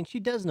 Well, I mean, she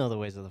does know the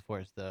ways of the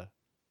Force, though.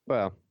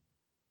 Well,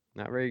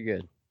 not very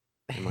good,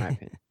 in my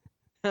opinion.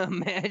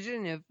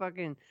 Imagine if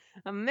lightsabers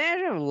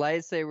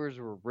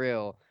were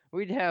real.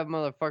 We'd have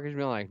motherfuckers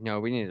be like, no,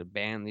 we need to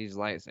ban these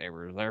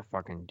lightsabers. They're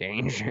fucking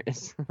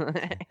dangerous.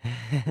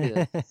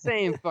 The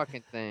same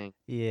fucking thing.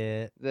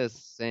 Yeah. The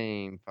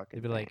same fucking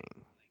It'd be thing.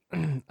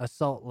 like,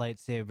 assault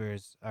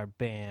lightsabers are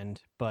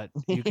banned, but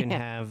you can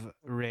have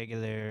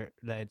regular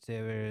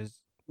lightsabers.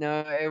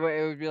 No, it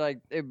would be like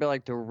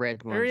the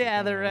red ones.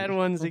 Yeah, the red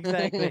ones,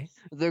 exactly.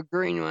 The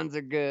green ones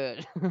are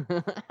good.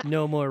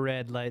 No more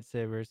red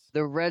lightsabers.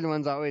 The red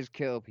ones always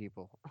kill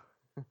people.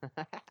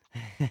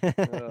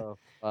 Oh,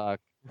 fuck.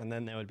 And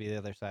then there would be the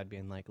other side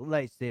being like,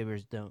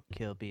 lightsabers don't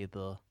kill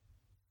people.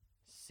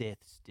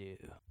 Siths do.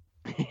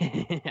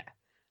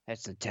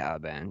 That's the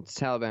Taliban. It's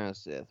Taliban or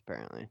Sith,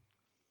 apparently.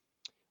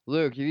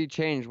 Luke, if you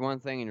changed one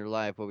thing in your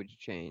life, what would you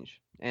change?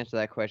 Answer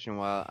that question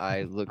while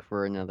I look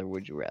for another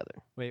would you rather.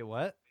 Wait,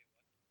 what?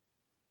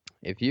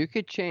 If you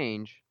could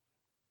change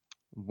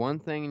one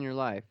thing in your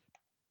life,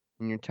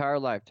 in your entire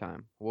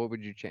lifetime, what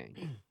would you change?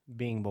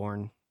 Being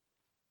born.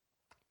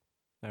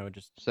 I would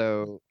just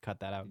cut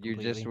that out You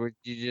completely.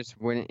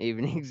 just wouldn't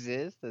even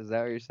exist? Is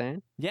that what you're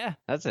saying? Yeah.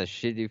 That's a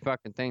shitty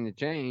fucking thing to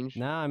change.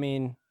 No, I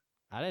mean,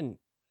 I didn't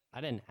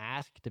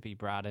ask to be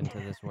brought into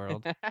this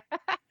world.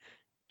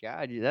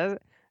 God, that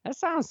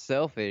sounds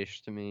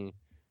selfish to me.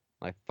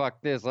 Like,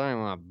 fuck this, I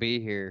don't want to be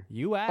here.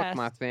 You asked. Fuck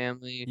my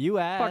family. You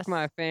Fuck asked.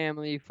 my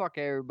family. Fuck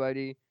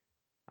everybody.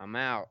 I'm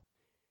out.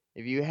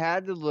 If you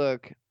had to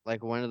look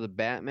like one of the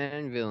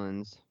Batman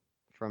villains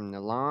from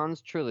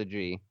Nolan's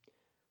trilogy,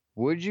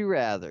 would you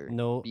rather be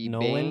Nolan?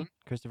 Bane?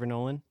 Christopher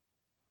Nolan?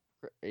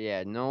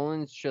 Yeah,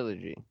 Nolan's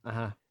trilogy.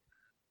 Uh-huh.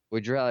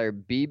 Would you rather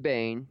be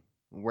Bane,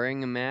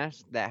 wearing a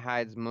mask that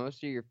hides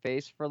most of your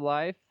face for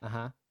life,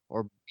 Uh-huh.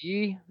 or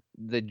be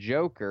the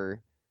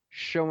Joker,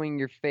 showing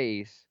your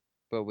face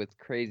but with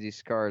crazy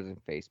scars and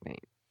face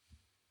paint?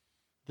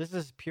 This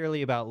is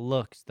purely about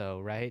looks, though,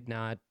 right?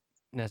 Not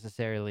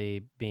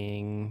necessarily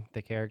being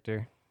the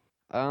character.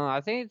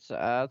 I think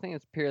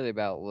it's purely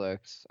about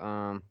looks.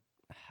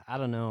 I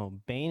don't know.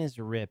 Bane is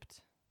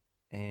ripped,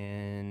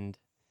 and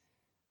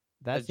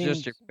That's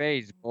just your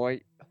face,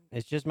 boy.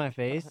 It's just my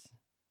face.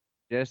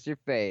 Just your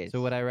face.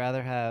 So would I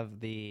rather have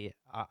the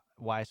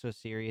why so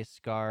serious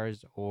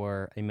scars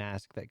or a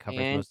mask that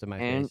covers most of my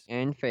face?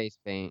 And face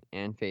paint.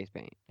 And face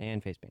paint.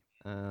 And face paint.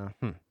 What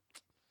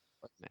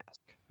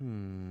mask?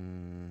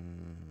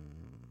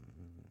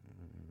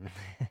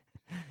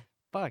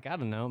 Fuck, I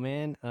don't know,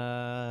 man.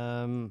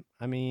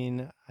 I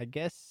mean, I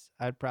guess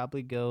I'd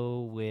probably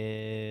go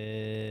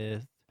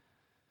with.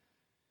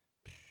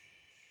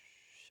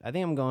 I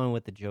think I'm going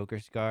with the Joker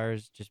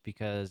scars just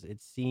because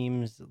it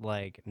seems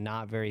like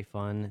not very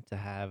fun to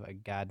have a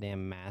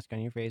goddamn mask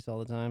on your face all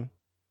the time.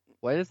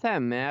 What if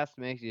that mask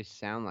makes you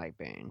sound like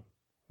Bane?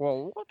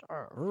 Well, what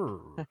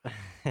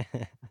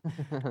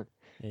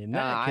In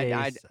that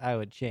case, I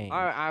would change.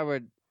 I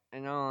would,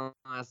 in all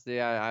honesty,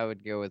 I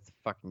would go with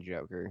fucking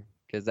Joker.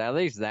 Because at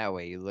least that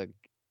way you look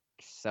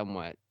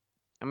somewhat.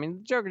 I mean,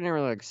 the Joker never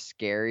looked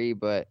scary,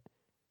 but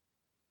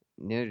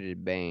neither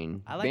did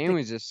Bane. Bane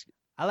was just.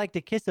 I like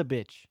to kiss a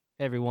bitch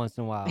every once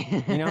in a while.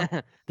 You know,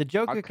 the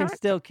Joker can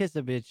still kiss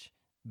a bitch.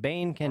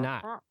 Bane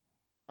cannot.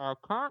 I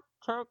can't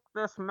take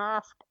this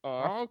mask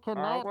off. I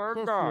cannot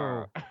kiss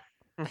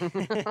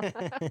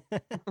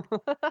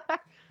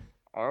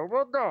I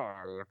will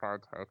die if I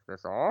take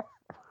this off.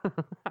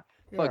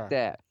 Fuck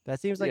that. That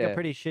seems like a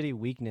pretty shitty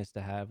weakness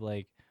to have.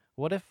 Like,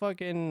 what if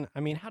fucking? I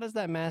mean, how does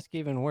that mask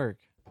even work?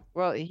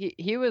 Well,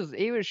 he was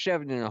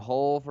shoved in a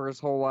hole for his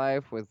whole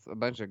life with a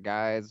bunch of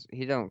guys.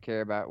 He don't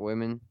care about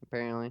women,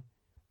 apparently.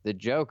 The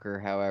Joker,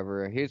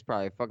 however, he was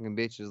probably fucking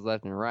bitches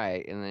left and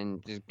right, and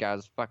then just got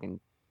his fucking.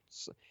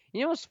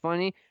 You know what's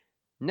funny?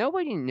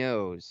 Nobody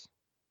knows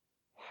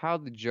how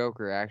the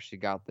Joker actually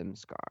got them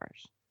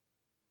scars.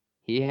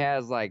 He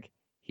has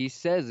he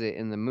says it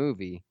in the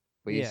movie,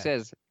 but he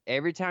says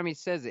every time he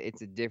says it,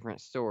 it's a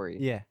different story.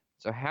 Yeah.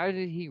 So how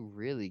did he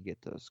really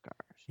get those scars?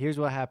 Here's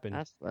what happened.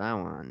 That's what I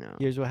want to know.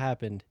 Here's what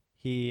happened.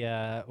 He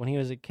when he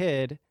was a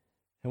kid,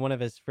 and one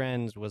of his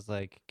friends was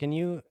like, "Can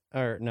you?"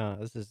 Or no,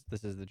 this is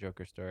the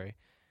Joker story.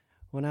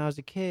 When I was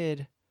a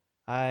kid,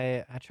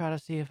 I tried to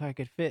see if I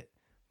could fit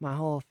my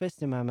whole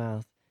fist in my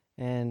mouth,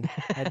 And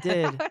I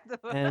did,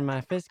 and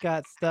my fist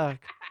got stuck.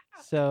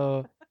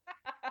 So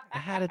I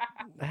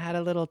had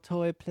a little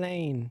toy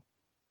plane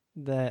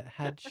that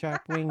had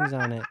sharp wings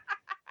on it.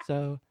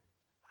 So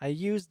I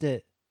used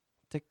it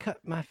to cut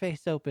my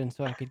face open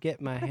so I could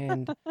get my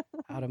hand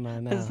out of my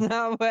That's mouth.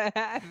 not what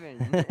happened.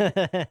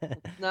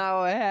 That's not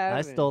what happened.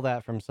 I stole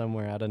that from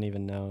somewhere. I don't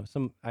even know.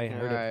 I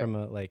heard it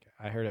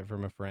Alright.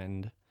 from a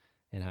friend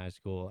in high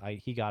school.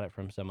 He got it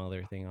from some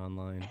other thing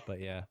online, but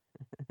yeah.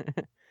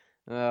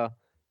 Well,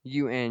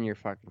 you and your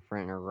fucking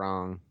friend are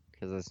wrong,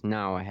 because that's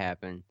not what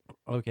happened.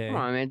 Okay. Come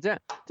on, man.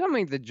 Don't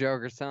make the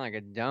Joker sound like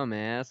a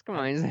dumbass. Come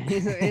on,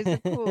 he's a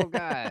cool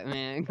guy,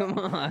 man. Come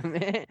on,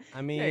 man.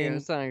 I Make him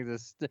mean, sound like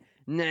this.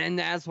 And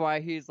that's why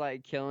he's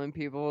like killing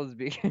people, is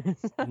because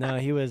no,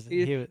 he was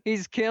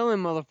he's killing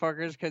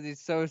motherfuckers because he's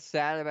so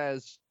sad about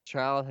his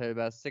childhood,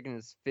 about sticking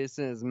his fist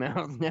in his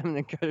mouth and having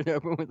to cut it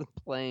open with a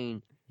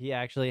plane. he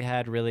actually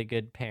had really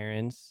good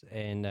parents,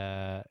 and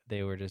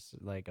they were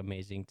just like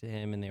amazing to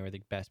him, and they were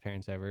the best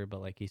parents ever.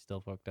 But like he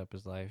still fucked up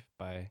his life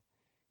by.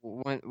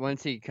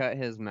 Once he cut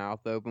his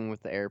mouth open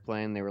with the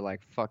airplane, they were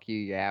like, "Fuck you,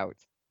 you out."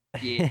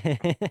 Yeah.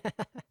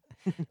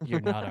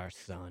 You're not our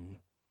son.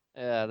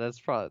 Yeah, that's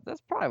probably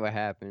what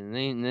happened.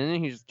 And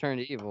then he just turned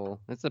evil.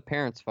 It's the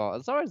parents' fault.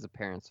 It's always the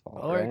parents'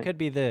 fault. Or right? it could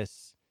be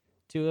this.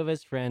 2 of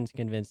his friends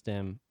convinced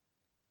him,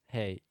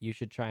 hey, you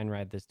should try and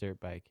ride this dirt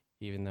bike,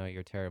 even though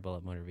you're terrible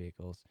at motor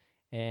vehicles.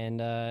 And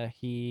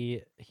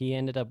he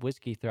ended up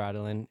whiskey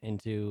throttling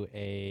into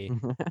a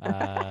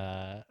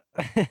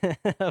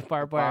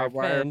barbed wire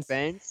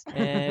fence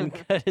and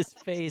cut his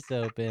face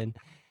open.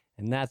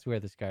 And that's where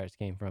the scars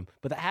came from.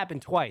 But that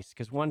happened twice,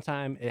 because one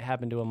time it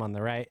happened to him on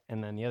the right,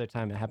 and then the other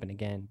time it happened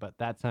again. But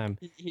that time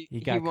he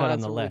got cut on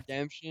wants the a left.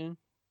 redemption.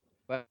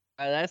 But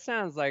that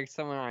sounds like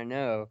someone I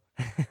know.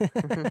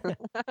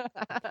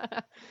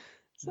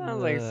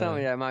 Sounds like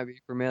somebody I might be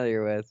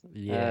familiar with.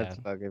 Yeah. That's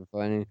fucking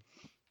funny.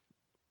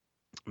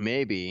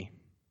 Maybe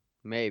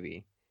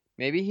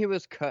he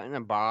was cutting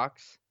a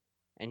box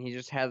and he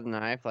just had the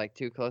knife like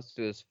too close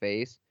to his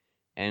face,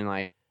 and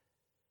like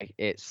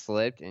it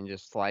slipped and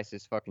just sliced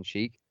his fucking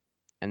cheek,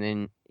 and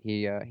then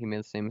he made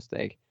the same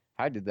mistake.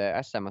 I did that.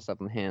 I stabbed myself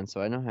in the hand,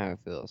 so I know how it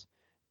feels.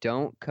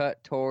 Don't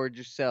cut towards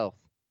yourself.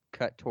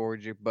 Cut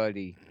towards your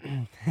buddy.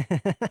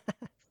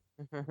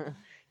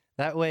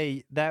 That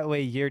way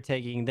you're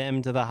taking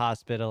them to the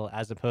hospital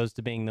as opposed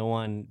to being the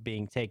one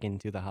being taken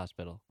to the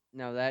hospital.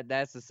 No,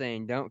 that's the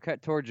saying. Don't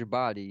cut towards your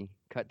body.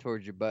 Cut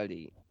towards your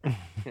buddy.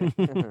 If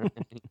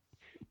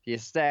you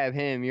stab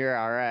him, you're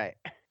all right.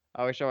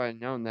 I wish I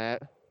had known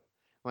that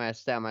when I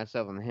stabbed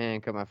myself in the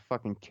hand, cut my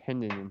fucking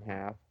tendon in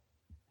half.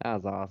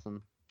 That was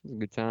awesome. It was a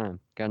good time.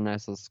 Got a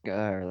nice little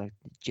scar like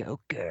the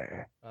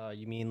Joker.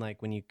 You mean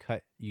like when you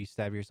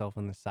stab yourself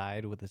on the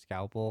side with a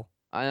scalpel?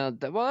 I know.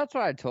 Well, that's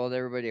what I told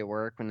everybody at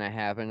work when that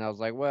happened. I was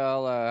like,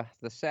 well,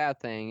 the sad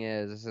thing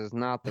is, this is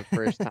not the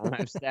first time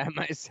I've stabbed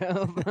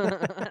myself.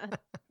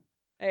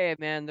 Hey,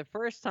 man, the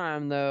first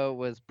time, though,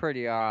 was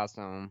pretty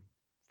awesome.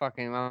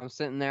 Fucking, I'm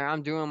sitting there,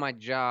 I'm doing my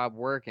job,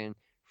 working.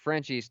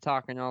 Frenchie's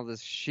talking all this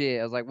shit.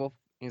 I was like, well,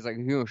 he's like,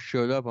 you don't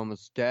shut up, I'm gonna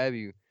stab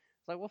you. I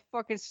was like, well,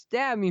 fucking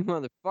stab me,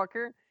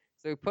 motherfucker.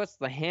 So he puts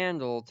the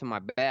handle to my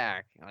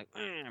back, like,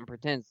 and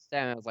pretends to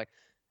stab me.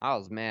 I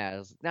was mad. I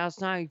was like, that's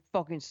not how you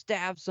fucking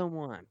stab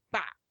someone. Bah!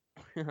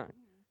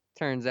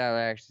 Turns out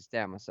I actually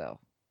stabbed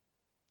myself.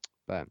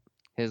 But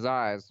his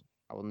eyes,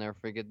 I will never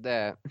forget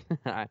that.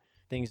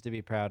 Things to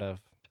be proud of.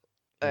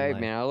 Hey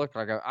man, I looked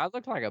like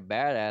a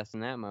badass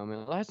in that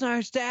moment. That's not how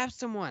you stab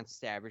someone.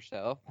 Stab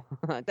yourself.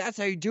 That's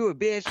how you do it,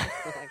 bitch.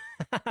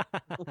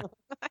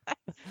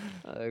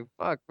 Like,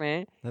 fuck,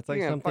 man. That's like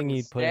You're gonna something fucking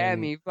you'd put stab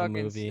in me, a fucking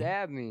movie.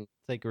 stab me.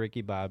 It's like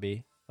Ricky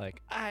Bobby.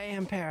 Like, I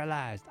am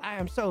paralyzed. I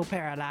am so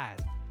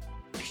paralyzed.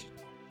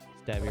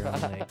 Stab your own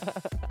legs.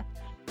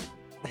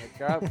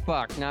 Like, oh,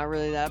 fuck, not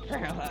really that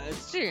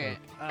paralyzed. Shit.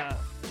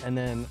 And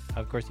then,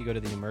 of course, you go to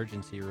the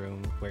emergency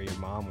room where your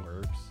mom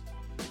works.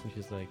 And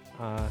she's like,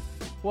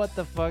 what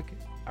the fuck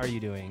are you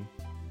doing?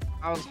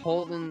 I was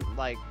holding,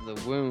 like, the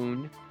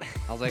wound.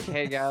 I was like,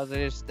 hey, guys, I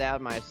just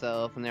stabbed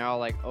myself. And they're all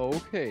like,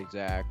 okay,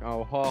 Zach.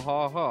 Oh, ha,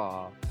 ha,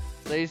 ha.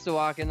 So they used to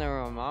walk in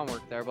there when my mom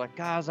worked there. I'd be like,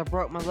 guys, I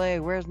broke my leg.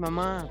 Where's my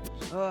mom?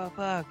 Oh,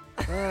 fuck.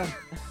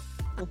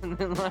 And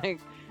then, like,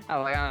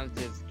 I'm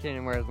just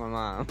kidding. Where's my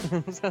mom?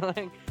 So,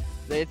 like,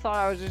 they thought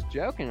I was just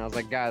joking. I was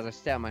like, guys, I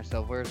stabbed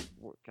myself.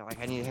 Like,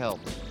 I need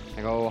help.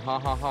 I go, ha,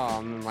 ha, ha.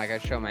 And then, like, I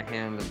show my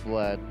hand with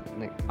blood.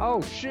 And they,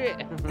 oh, shit.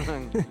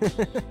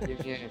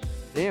 They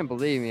didn't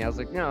believe me. I was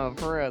like, no,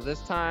 for real.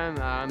 This time,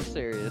 I'm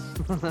serious.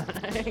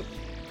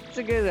 It's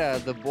a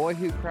good, The Boy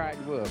Who Cried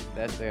Wolf.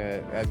 That's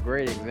a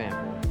great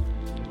example.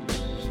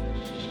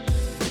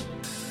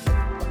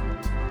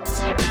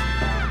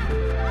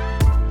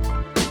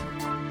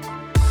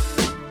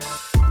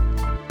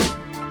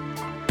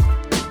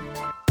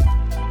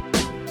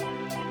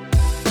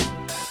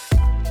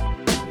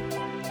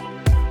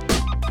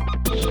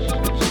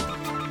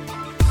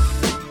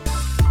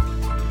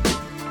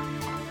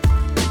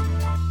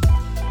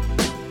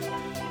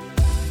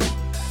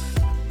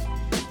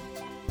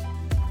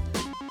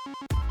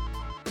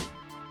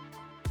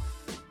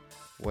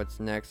 what's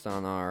next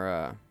on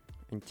our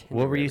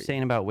What were you itinerary.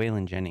 saying about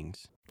Waylon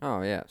Jennings?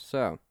 Oh yeah,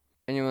 so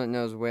anyone that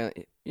knows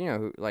Waylon, you know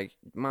who, like,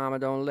 Mama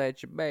Don't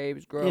Let Your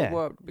Babies Grow Yeah,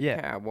 Up to be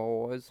yeah.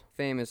 Cowboys.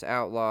 Famous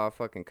outlaw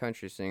fucking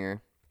country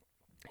singer.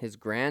 His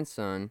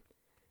grandson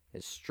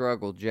is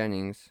Struggle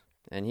Jennings,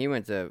 and he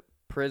went to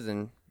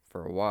prison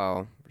for a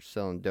while for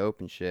selling dope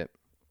and shit.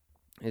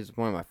 He's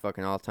one of my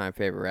fucking all-time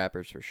favorite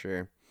rappers for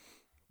sure.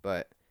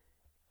 But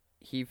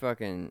he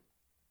fucking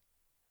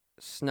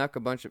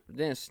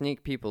didn't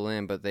sneak people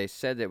in, but they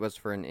said it was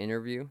for an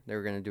interview. They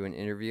were going to do an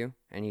interview,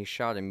 and he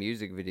shot a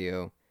music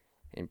video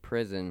in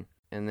prison.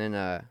 And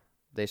then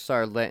they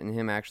started letting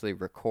him actually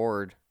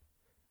record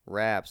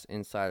raps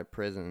inside of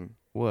prison.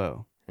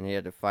 Whoa. And he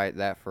had to fight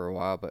that for a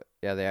while, but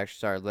yeah, they actually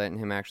started letting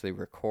him actually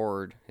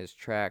record his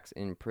tracks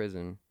in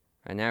prison.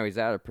 And now he's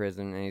out of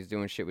prison, and he's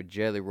doing shit with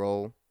Jelly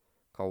Roll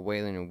called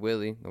Waylon and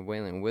Willie, the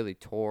Waylon and Willie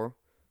tour.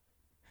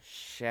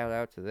 Shout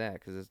out to that,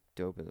 because it's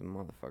dope as a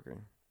motherfucker.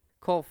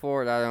 Colt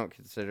Ford, I don't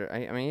consider,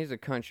 I mean, he's a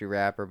country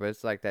rapper, but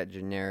it's like that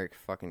generic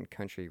fucking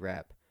country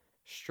rap.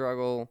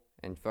 Struggle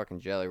and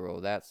fucking Jelly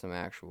Roll, that's some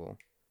actual,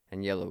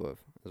 and Yellow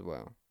Wolf as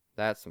well.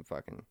 That's some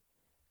fucking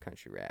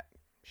country rap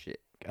shit.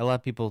 A lot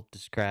of people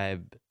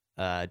describe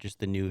just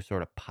the new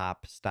sort of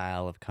pop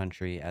style of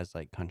country as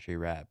like country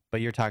rap,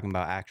 but you're talking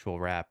about actual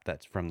rap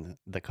that's from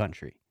the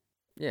country.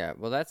 Yeah,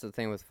 well, that's the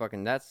thing with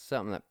fucking, that's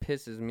something that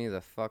pisses me the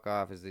fuck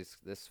off, is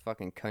this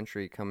fucking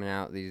country coming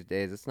out these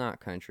days. It's not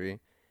country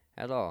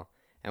at all.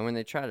 And when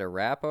they try to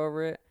rap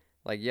over it,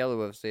 like Yellow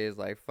Wolf says,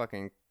 like,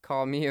 fucking,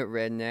 call me a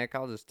redneck,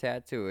 I'll just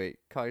tattoo it.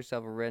 Call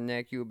yourself a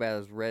redneck, you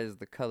about as red as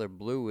the color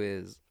blue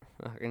is.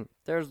 Fucking,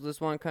 there's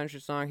this one country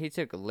song, he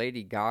took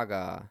Lady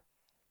Gaga,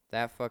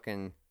 that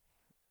fucking,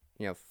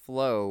 you know,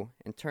 flow,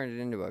 and turned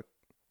it into a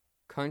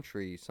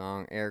country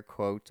song, air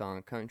quotes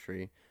on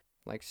country.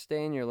 Like,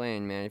 stay in your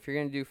lane, man. If you're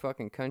gonna do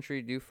fucking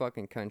country, do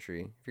fucking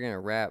country. If you're gonna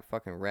rap,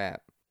 fucking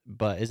rap.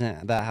 But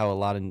isn't that how a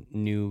lot of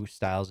new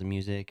styles of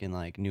music and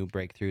like new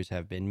breakthroughs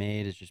have been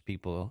made? It's just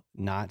people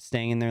not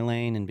staying in their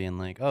lane and being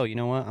like, oh, you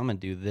know what? I'm gonna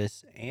do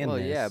this and well,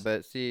 this. yeah,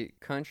 but see,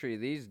 country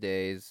these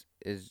days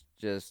is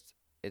just,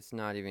 it's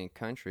not even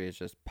country. It's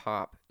just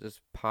pop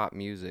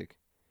music.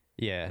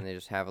 Yeah. And they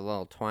just have a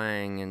little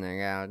twang in their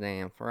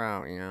goddamn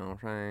throat, you know what I'm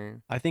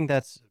saying? I think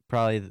that's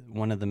probably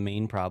one of the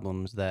main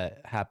problems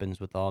that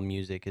happens with all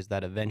music is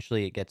that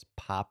eventually it gets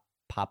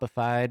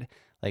popified.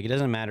 Like, it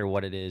doesn't matter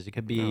what it is. It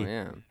could be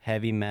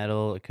heavy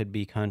metal, it could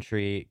be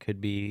country, it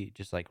could be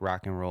just like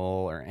rock and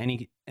roll or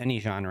any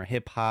genre,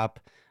 hip hop.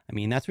 I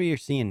mean, that's what you're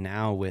seeing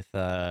now with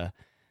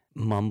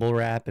mumble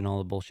rap and all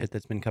the bullshit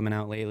that's been coming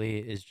out lately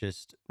is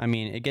just, I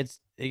mean,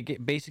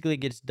 basically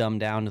gets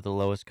dumbed down to the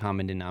lowest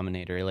common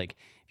denominator. Like,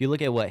 if you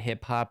look at what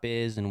hip hop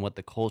is and what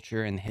the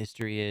culture and the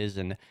history is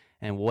and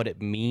what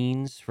it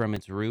means from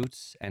its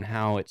roots and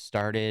how it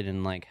started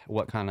and like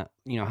what kind of,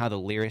 you know, how the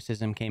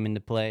lyricism came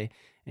into play,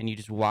 and you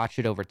just watch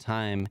it over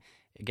time,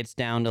 it gets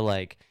down to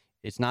like,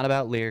 it's not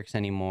about lyrics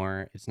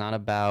anymore. It's not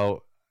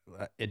about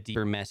a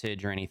deeper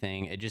message or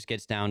anything. It just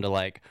gets down to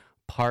like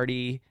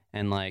party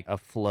and like a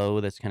flow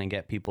that's going to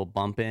get people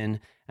bumping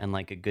and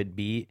like a good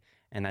beat.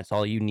 And that's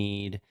all you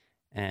need.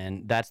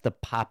 And that's the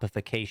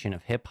popification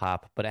of hip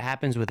hop, but it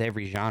happens with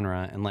every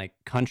genre. And like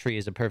country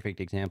is a perfect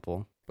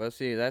example. But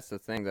see, that's the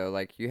thing though.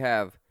 Like, you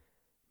have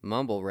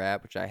mumble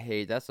rap, which I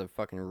hate. That's a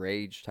fucking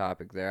rage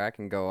topic there. I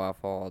can go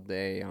off all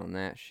day on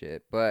that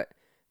shit. But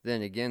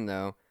then again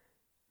though,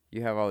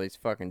 you have all these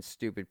fucking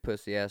stupid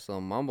pussy ass little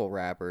mumble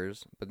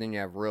rappers, but then you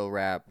have real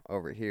rap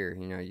over here.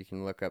 You know, you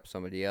can look up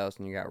somebody else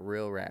and you got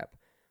real rap.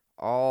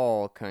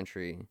 All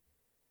country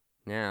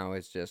now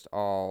is just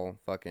all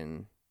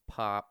fucking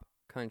pop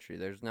country.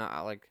 There's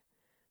not like,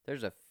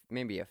 there's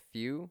maybe a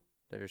few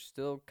that are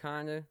still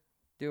kind of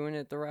doing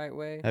it the right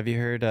way. Have you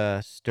heard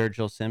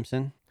Sturgill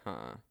Simpson?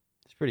 Huh.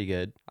 It's pretty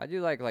good. I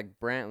do like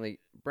Brantley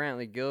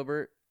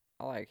Gilbert.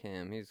 I like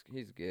him.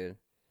 He's good.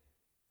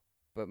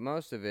 But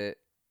most of it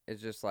is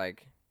just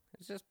like,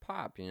 it's just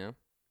pop, you know?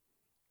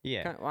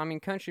 Yeah. I mean,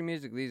 country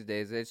music these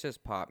days, it's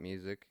just pop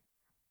music.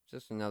 It's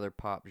just another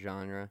pop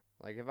genre.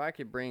 Like, if I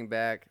could bring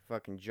back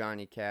fucking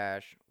Johnny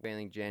Cash,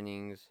 Waylon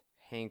Jennings,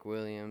 Hank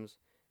Williams,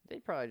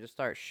 they'd probably just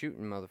start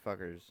shooting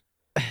motherfuckers.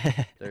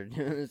 They're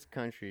doing this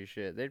country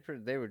shit. They're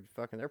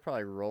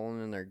probably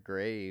rolling in their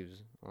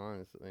graves,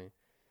 honestly.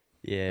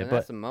 Yeah, but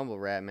that's the mumble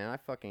rap, man.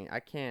 I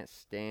can't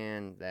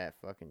stand that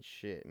fucking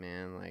shit,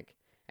 man. Like,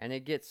 and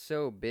it gets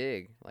so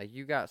big. Like,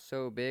 you got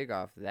so big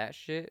off that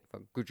shit.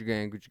 Fuck, Gucci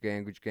gang, Gucci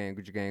gang, Gucci gang,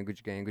 Gucci gang,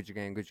 Gucci gang, Gucci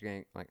gang, Gucci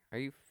gang. Like, are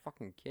you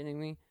fucking kidding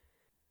me?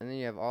 And then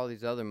you have all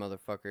these other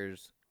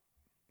motherfuckers,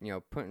 you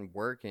know, putting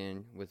work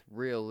in with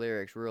real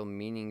lyrics, real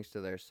meanings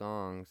to their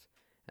songs,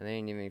 and they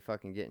ain't even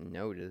fucking getting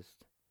noticed.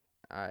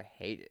 I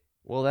hate it.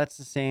 Well, that's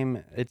the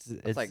same. It's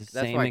like, the that's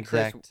same why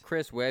exact.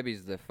 Chris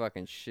Webby's the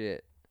fucking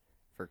shit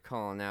for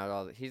calling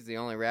out he's the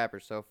only rapper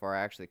so far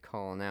actually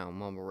calling out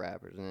mumble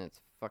rappers, and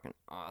it's fucking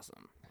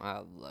awesome. I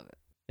love it.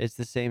 It's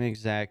the same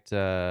exact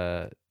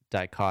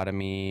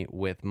dichotomy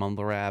with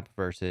mumble rap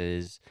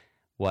versus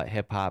what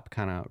hip hop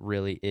kind of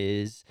really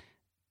is,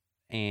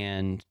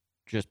 and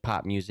just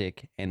pop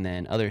music and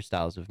then other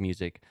styles of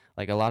music.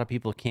 Like a lot of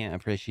people can't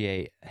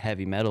appreciate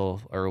heavy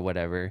metal or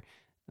whatever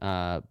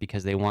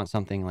because they want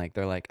something like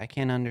they're like, I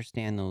can't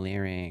understand the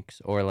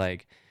lyrics, or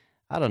like,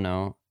 I don't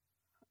know.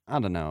 I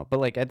don't know. But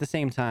like at the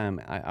same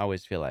time, I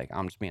always feel like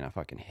I'm just being a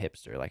fucking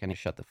hipster. Like I need to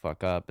shut the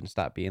fuck up and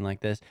stop being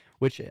like this.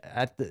 Which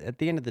at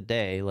the end of the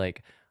day,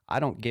 like I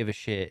don't give a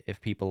shit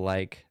if people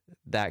like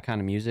that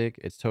kind of music.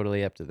 It's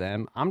totally up to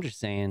them. I'm just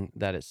saying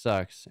that it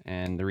sucks,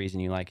 and the reason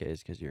you like it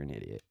is because you're an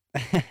idiot.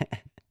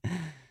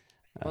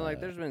 Well, like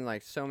there's been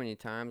like so many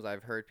times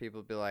I've heard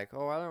people be like,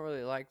 "Oh, I don't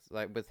really like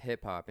with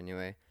hip hop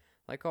anyway."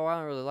 Like, "Oh, I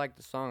don't really like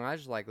the song. I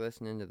just like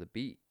listening to the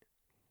beat."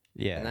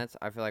 Yeah. And that's,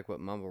 I feel like, what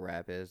mumble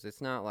rap is.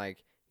 It's not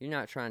like you're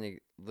not trying to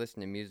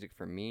listen to music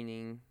for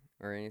meaning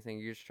or anything.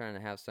 You're just trying to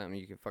have something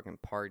you can fucking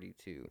party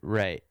to.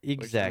 Right.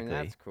 Exactly. Which, I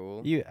mean, that's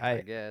cool. I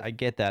guess. I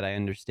get that. I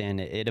understand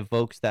it. It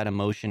evokes that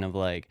emotion of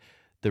like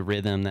the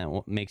rhythm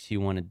that makes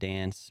you want to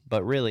dance.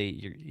 But really,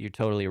 you're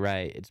totally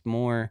right. It's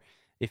more,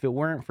 if it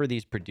weren't for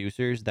these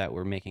producers that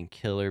were making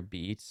killer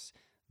beats,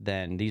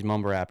 then these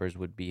mumble rappers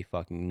would be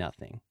fucking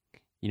nothing.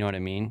 You know what I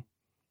mean?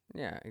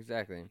 Yeah,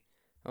 exactly.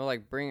 Or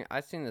like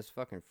I seen this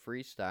fucking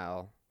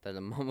freestyle that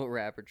a mumble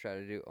rapper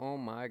tried to do. Oh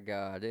my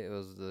god, it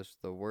was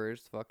just the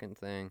worst fucking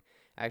thing.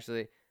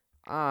 Actually,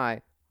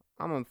 I'm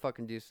gonna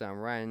fucking do something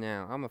right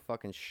now. I'm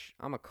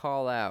gonna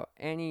call out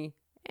any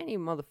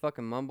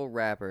motherfucking mumble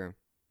rapper.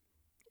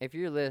 If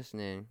you're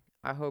listening,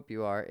 I hope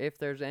you are. If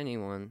there's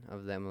anyone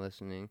of them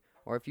listening,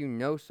 or if you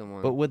know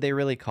someone. But would they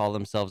really call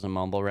themselves a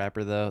mumble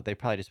rapper though? They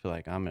probably just be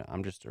like,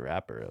 I'm just a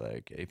rapper.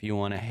 Like if you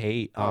want to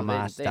hate on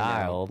my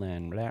style,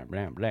 then blah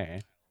blah blah.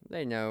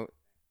 They know.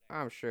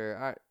 I'm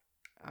sure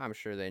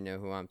they know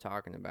who I'm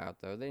talking about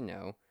though. They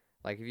know.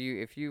 Like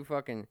if you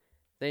fucking,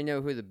 they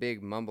know who the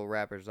big mumble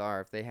rappers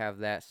are. If they have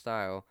that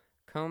style,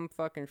 come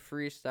fucking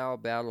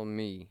freestyle battle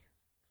me,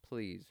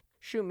 please.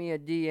 Shoot me a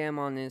DM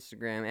on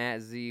Instagram at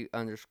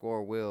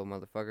 @Z_Will,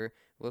 motherfucker.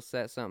 We'll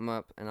set something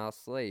up and I'll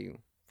slay you.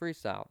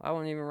 Freestyle. I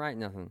won't even write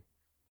nothing.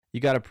 You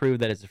got to prove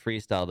that it's a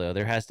freestyle though.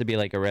 There has to be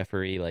like a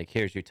referee. Like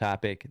here's your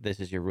topic. This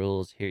is your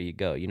rules. Here you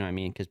go. You know what I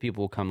mean? Because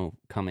people will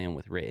come in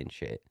with written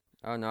shit.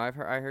 Oh no, I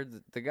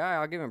heard the guy.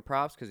 I'll give him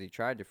props because he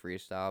tried to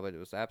freestyle, but it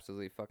was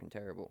absolutely fucking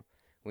terrible.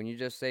 When you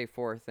just say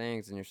 4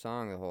 things in your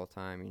song the whole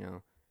time, you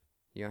know,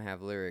 you don't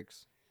have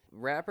lyrics.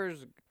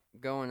 Rappers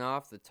going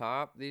off the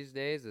top these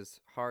days is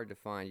hard to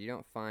find. You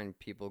don't find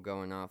people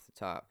going off the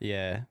top.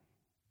 Yeah.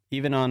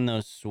 Even on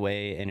those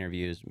Sway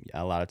interviews,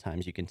 a lot of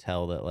times you can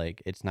tell that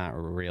like it's not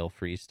real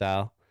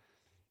freestyle.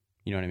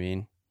 You know what I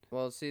mean?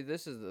 Well, see,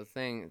 this is the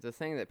thing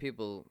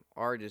that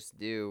artists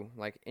do.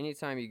 Like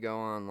anytime you go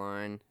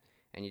online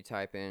and you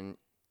type in,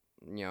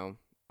 you know,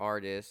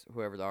 artist,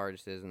 whoever the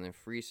artist is, and then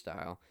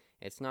freestyle,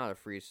 it's not a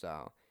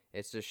freestyle.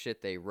 It's just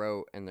shit they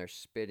wrote and they're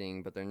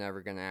spitting, but they're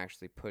never going to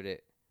actually put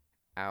it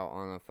out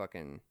on a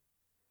fucking,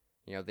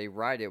 you know, they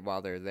write it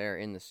while they're there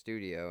in the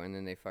studio and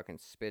then they fucking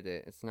spit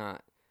it. It's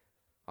not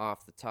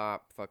off the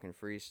top fucking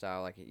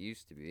freestyle like it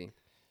used to be.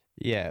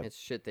 Yeah. It's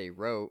shit they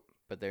wrote,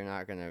 but they're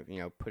not going to, you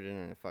know, put it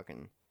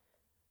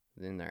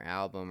in their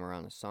album or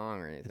on a song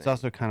or anything. It's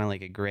also kind of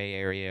like a gray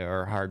area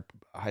or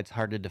it's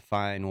hard to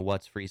define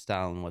what's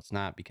freestyle and what's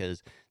not,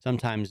 because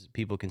sometimes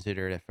people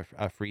consider it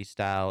a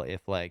freestyle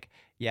if like,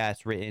 yeah,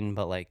 it's written,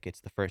 but like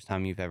it's the first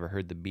time you've ever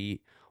heard the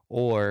beat,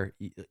 or,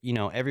 you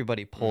know,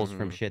 everybody pulls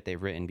from shit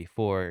they've written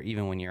before.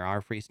 Even when you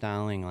are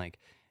freestyling, like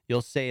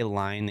you'll say a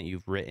line that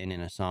you've written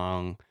in a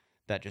song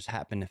that just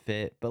happened to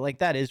fit, but like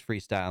that is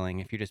freestyling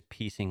if you're just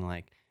piecing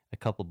like a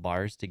couple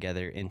bars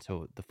together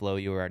into the flow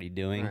you were already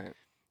doing. Right.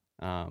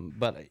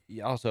 But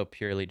also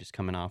purely just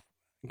coming up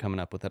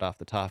with it off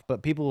the top.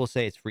 But people will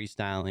say it's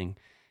freestyling.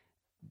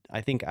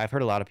 I think I've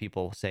heard a lot of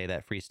people say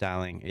that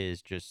freestyling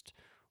is just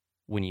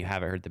when you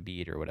haven't heard the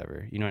beat or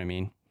whatever. You know what I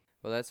mean?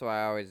 Well, that's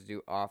why I always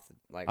do off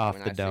the I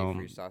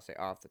dome. say freestyle, I say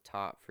off the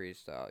top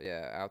freestyle.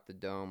 Yeah, out the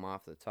dome,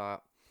 off the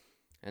top.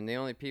 And the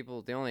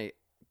only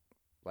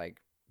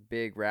like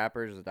big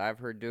rappers that I've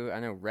heard do it, I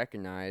know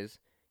Recognize.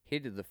 He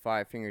did the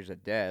 5 Fingers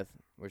of Death,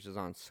 which is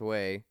on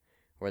Sway,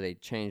 where they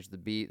change the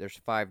beat. There's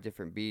 5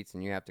 different beats,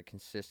 and you have to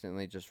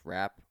consistently just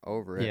rap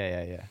over it.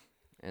 Yeah.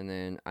 And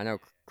then I know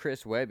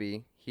Chris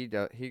Webby, he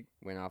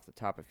went off the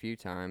top a few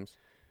times.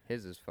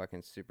 His is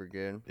fucking super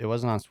good. It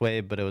wasn't on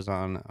Sway, but it was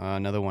on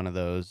another one of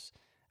those.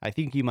 I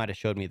think you might have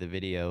showed me the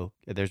video.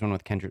 There's one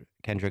with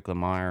Kendrick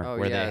Lamar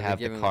where they have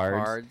the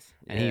cards.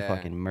 And he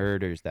fucking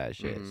murders that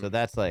shit. So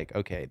that's like,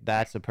 okay,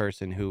 that's a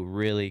person who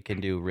really can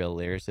do real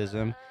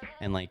lyricism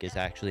and like is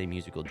actually a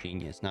musical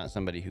genius, not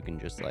somebody who can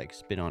just like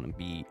spit on a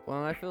beat.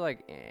 Well, I feel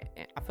like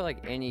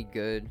any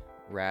good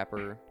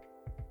rapper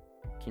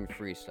can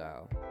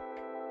freestyle.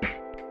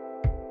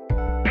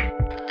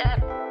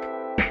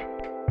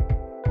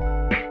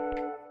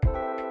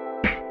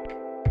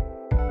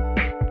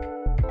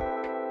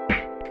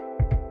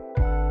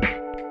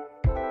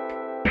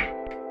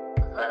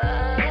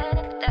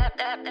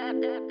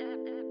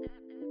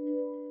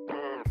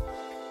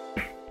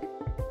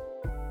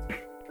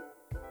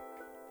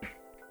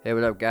 Hey,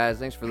 what up, guys?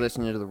 Thanks for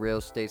listening to the Real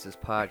Stasis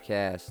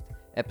podcast.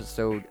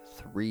 episode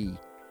 3. If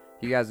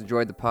you guys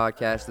enjoyed the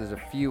podcast, there's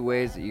a few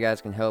ways that you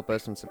guys can help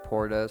us and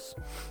support us.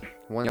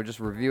 One, just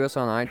review us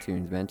on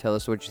iTunes, man. Tell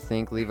us what you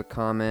think. Leave a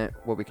comment,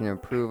 what we can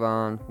improve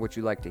on, what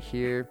you like to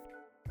hear.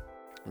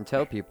 And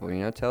tell people,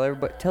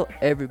 tell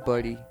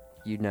everybody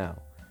you know.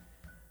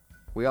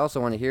 We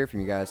also want to hear from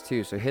you guys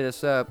too, so hit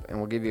us up and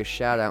we'll give you a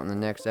shout out in the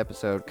next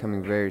episode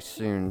coming very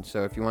soon.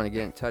 So if you want to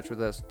get in touch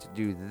with us to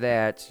do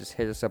that, just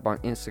hit us up on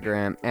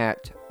Instagram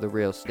at The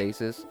Real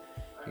Stasis.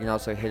 You can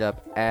also hit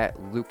up at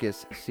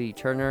Lucas C.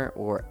 Turner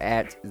or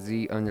at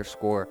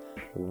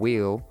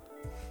Z_Will.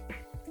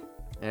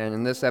 And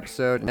in this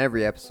episode and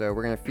every episode,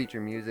 we're going to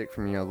feature music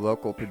from,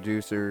 local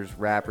producers,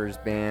 rappers,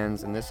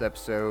 bands. In this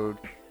episode,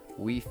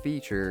 we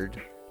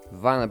featured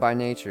Violent by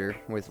Nature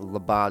with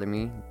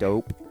Lobotomy,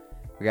 dope.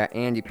 We got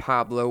Andy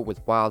Pablo with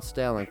Wild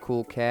Style and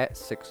Cool Cat,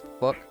 sick as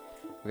fuck.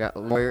 We got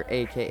Lawyer,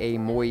 aka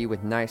Moye,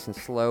 with Nice and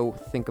Slow,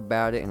 Think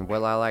About It, and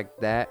Well I Like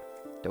That,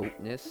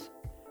 dopeness.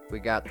 We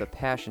got The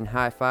Passion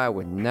Hi-Fi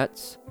with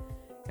Nuts.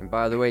 And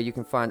by the way, you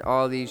can find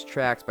all these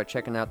tracks by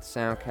checking out the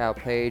SoundCloud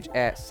page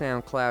at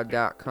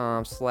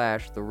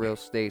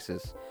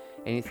soundcloud.com/TheRealStasis.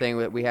 Anything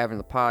that we have in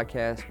the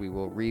podcast, we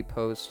will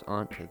repost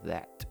onto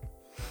that.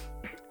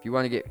 If you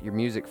want to get your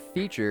music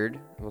featured,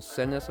 well,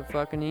 send us a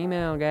fucking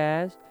email,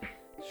 guys.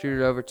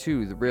 Shoot it over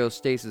to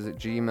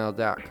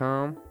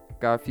therealstasis@gmail.com.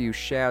 Got a few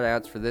shout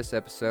outs for this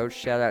episode.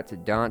 Shout out to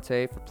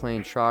Dante for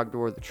playing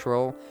Trogdor the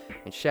Troll.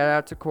 And shout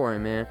out to Corey,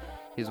 man.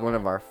 He's one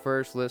of our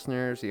first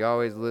listeners. He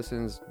always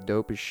listens.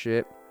 Dope as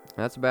shit.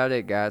 That's about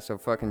it, guys. So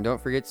fucking don't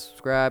forget to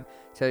subscribe,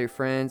 tell your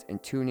friends,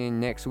 and tune in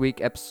next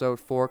week. Episode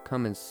 4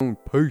 coming soon.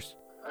 Peace.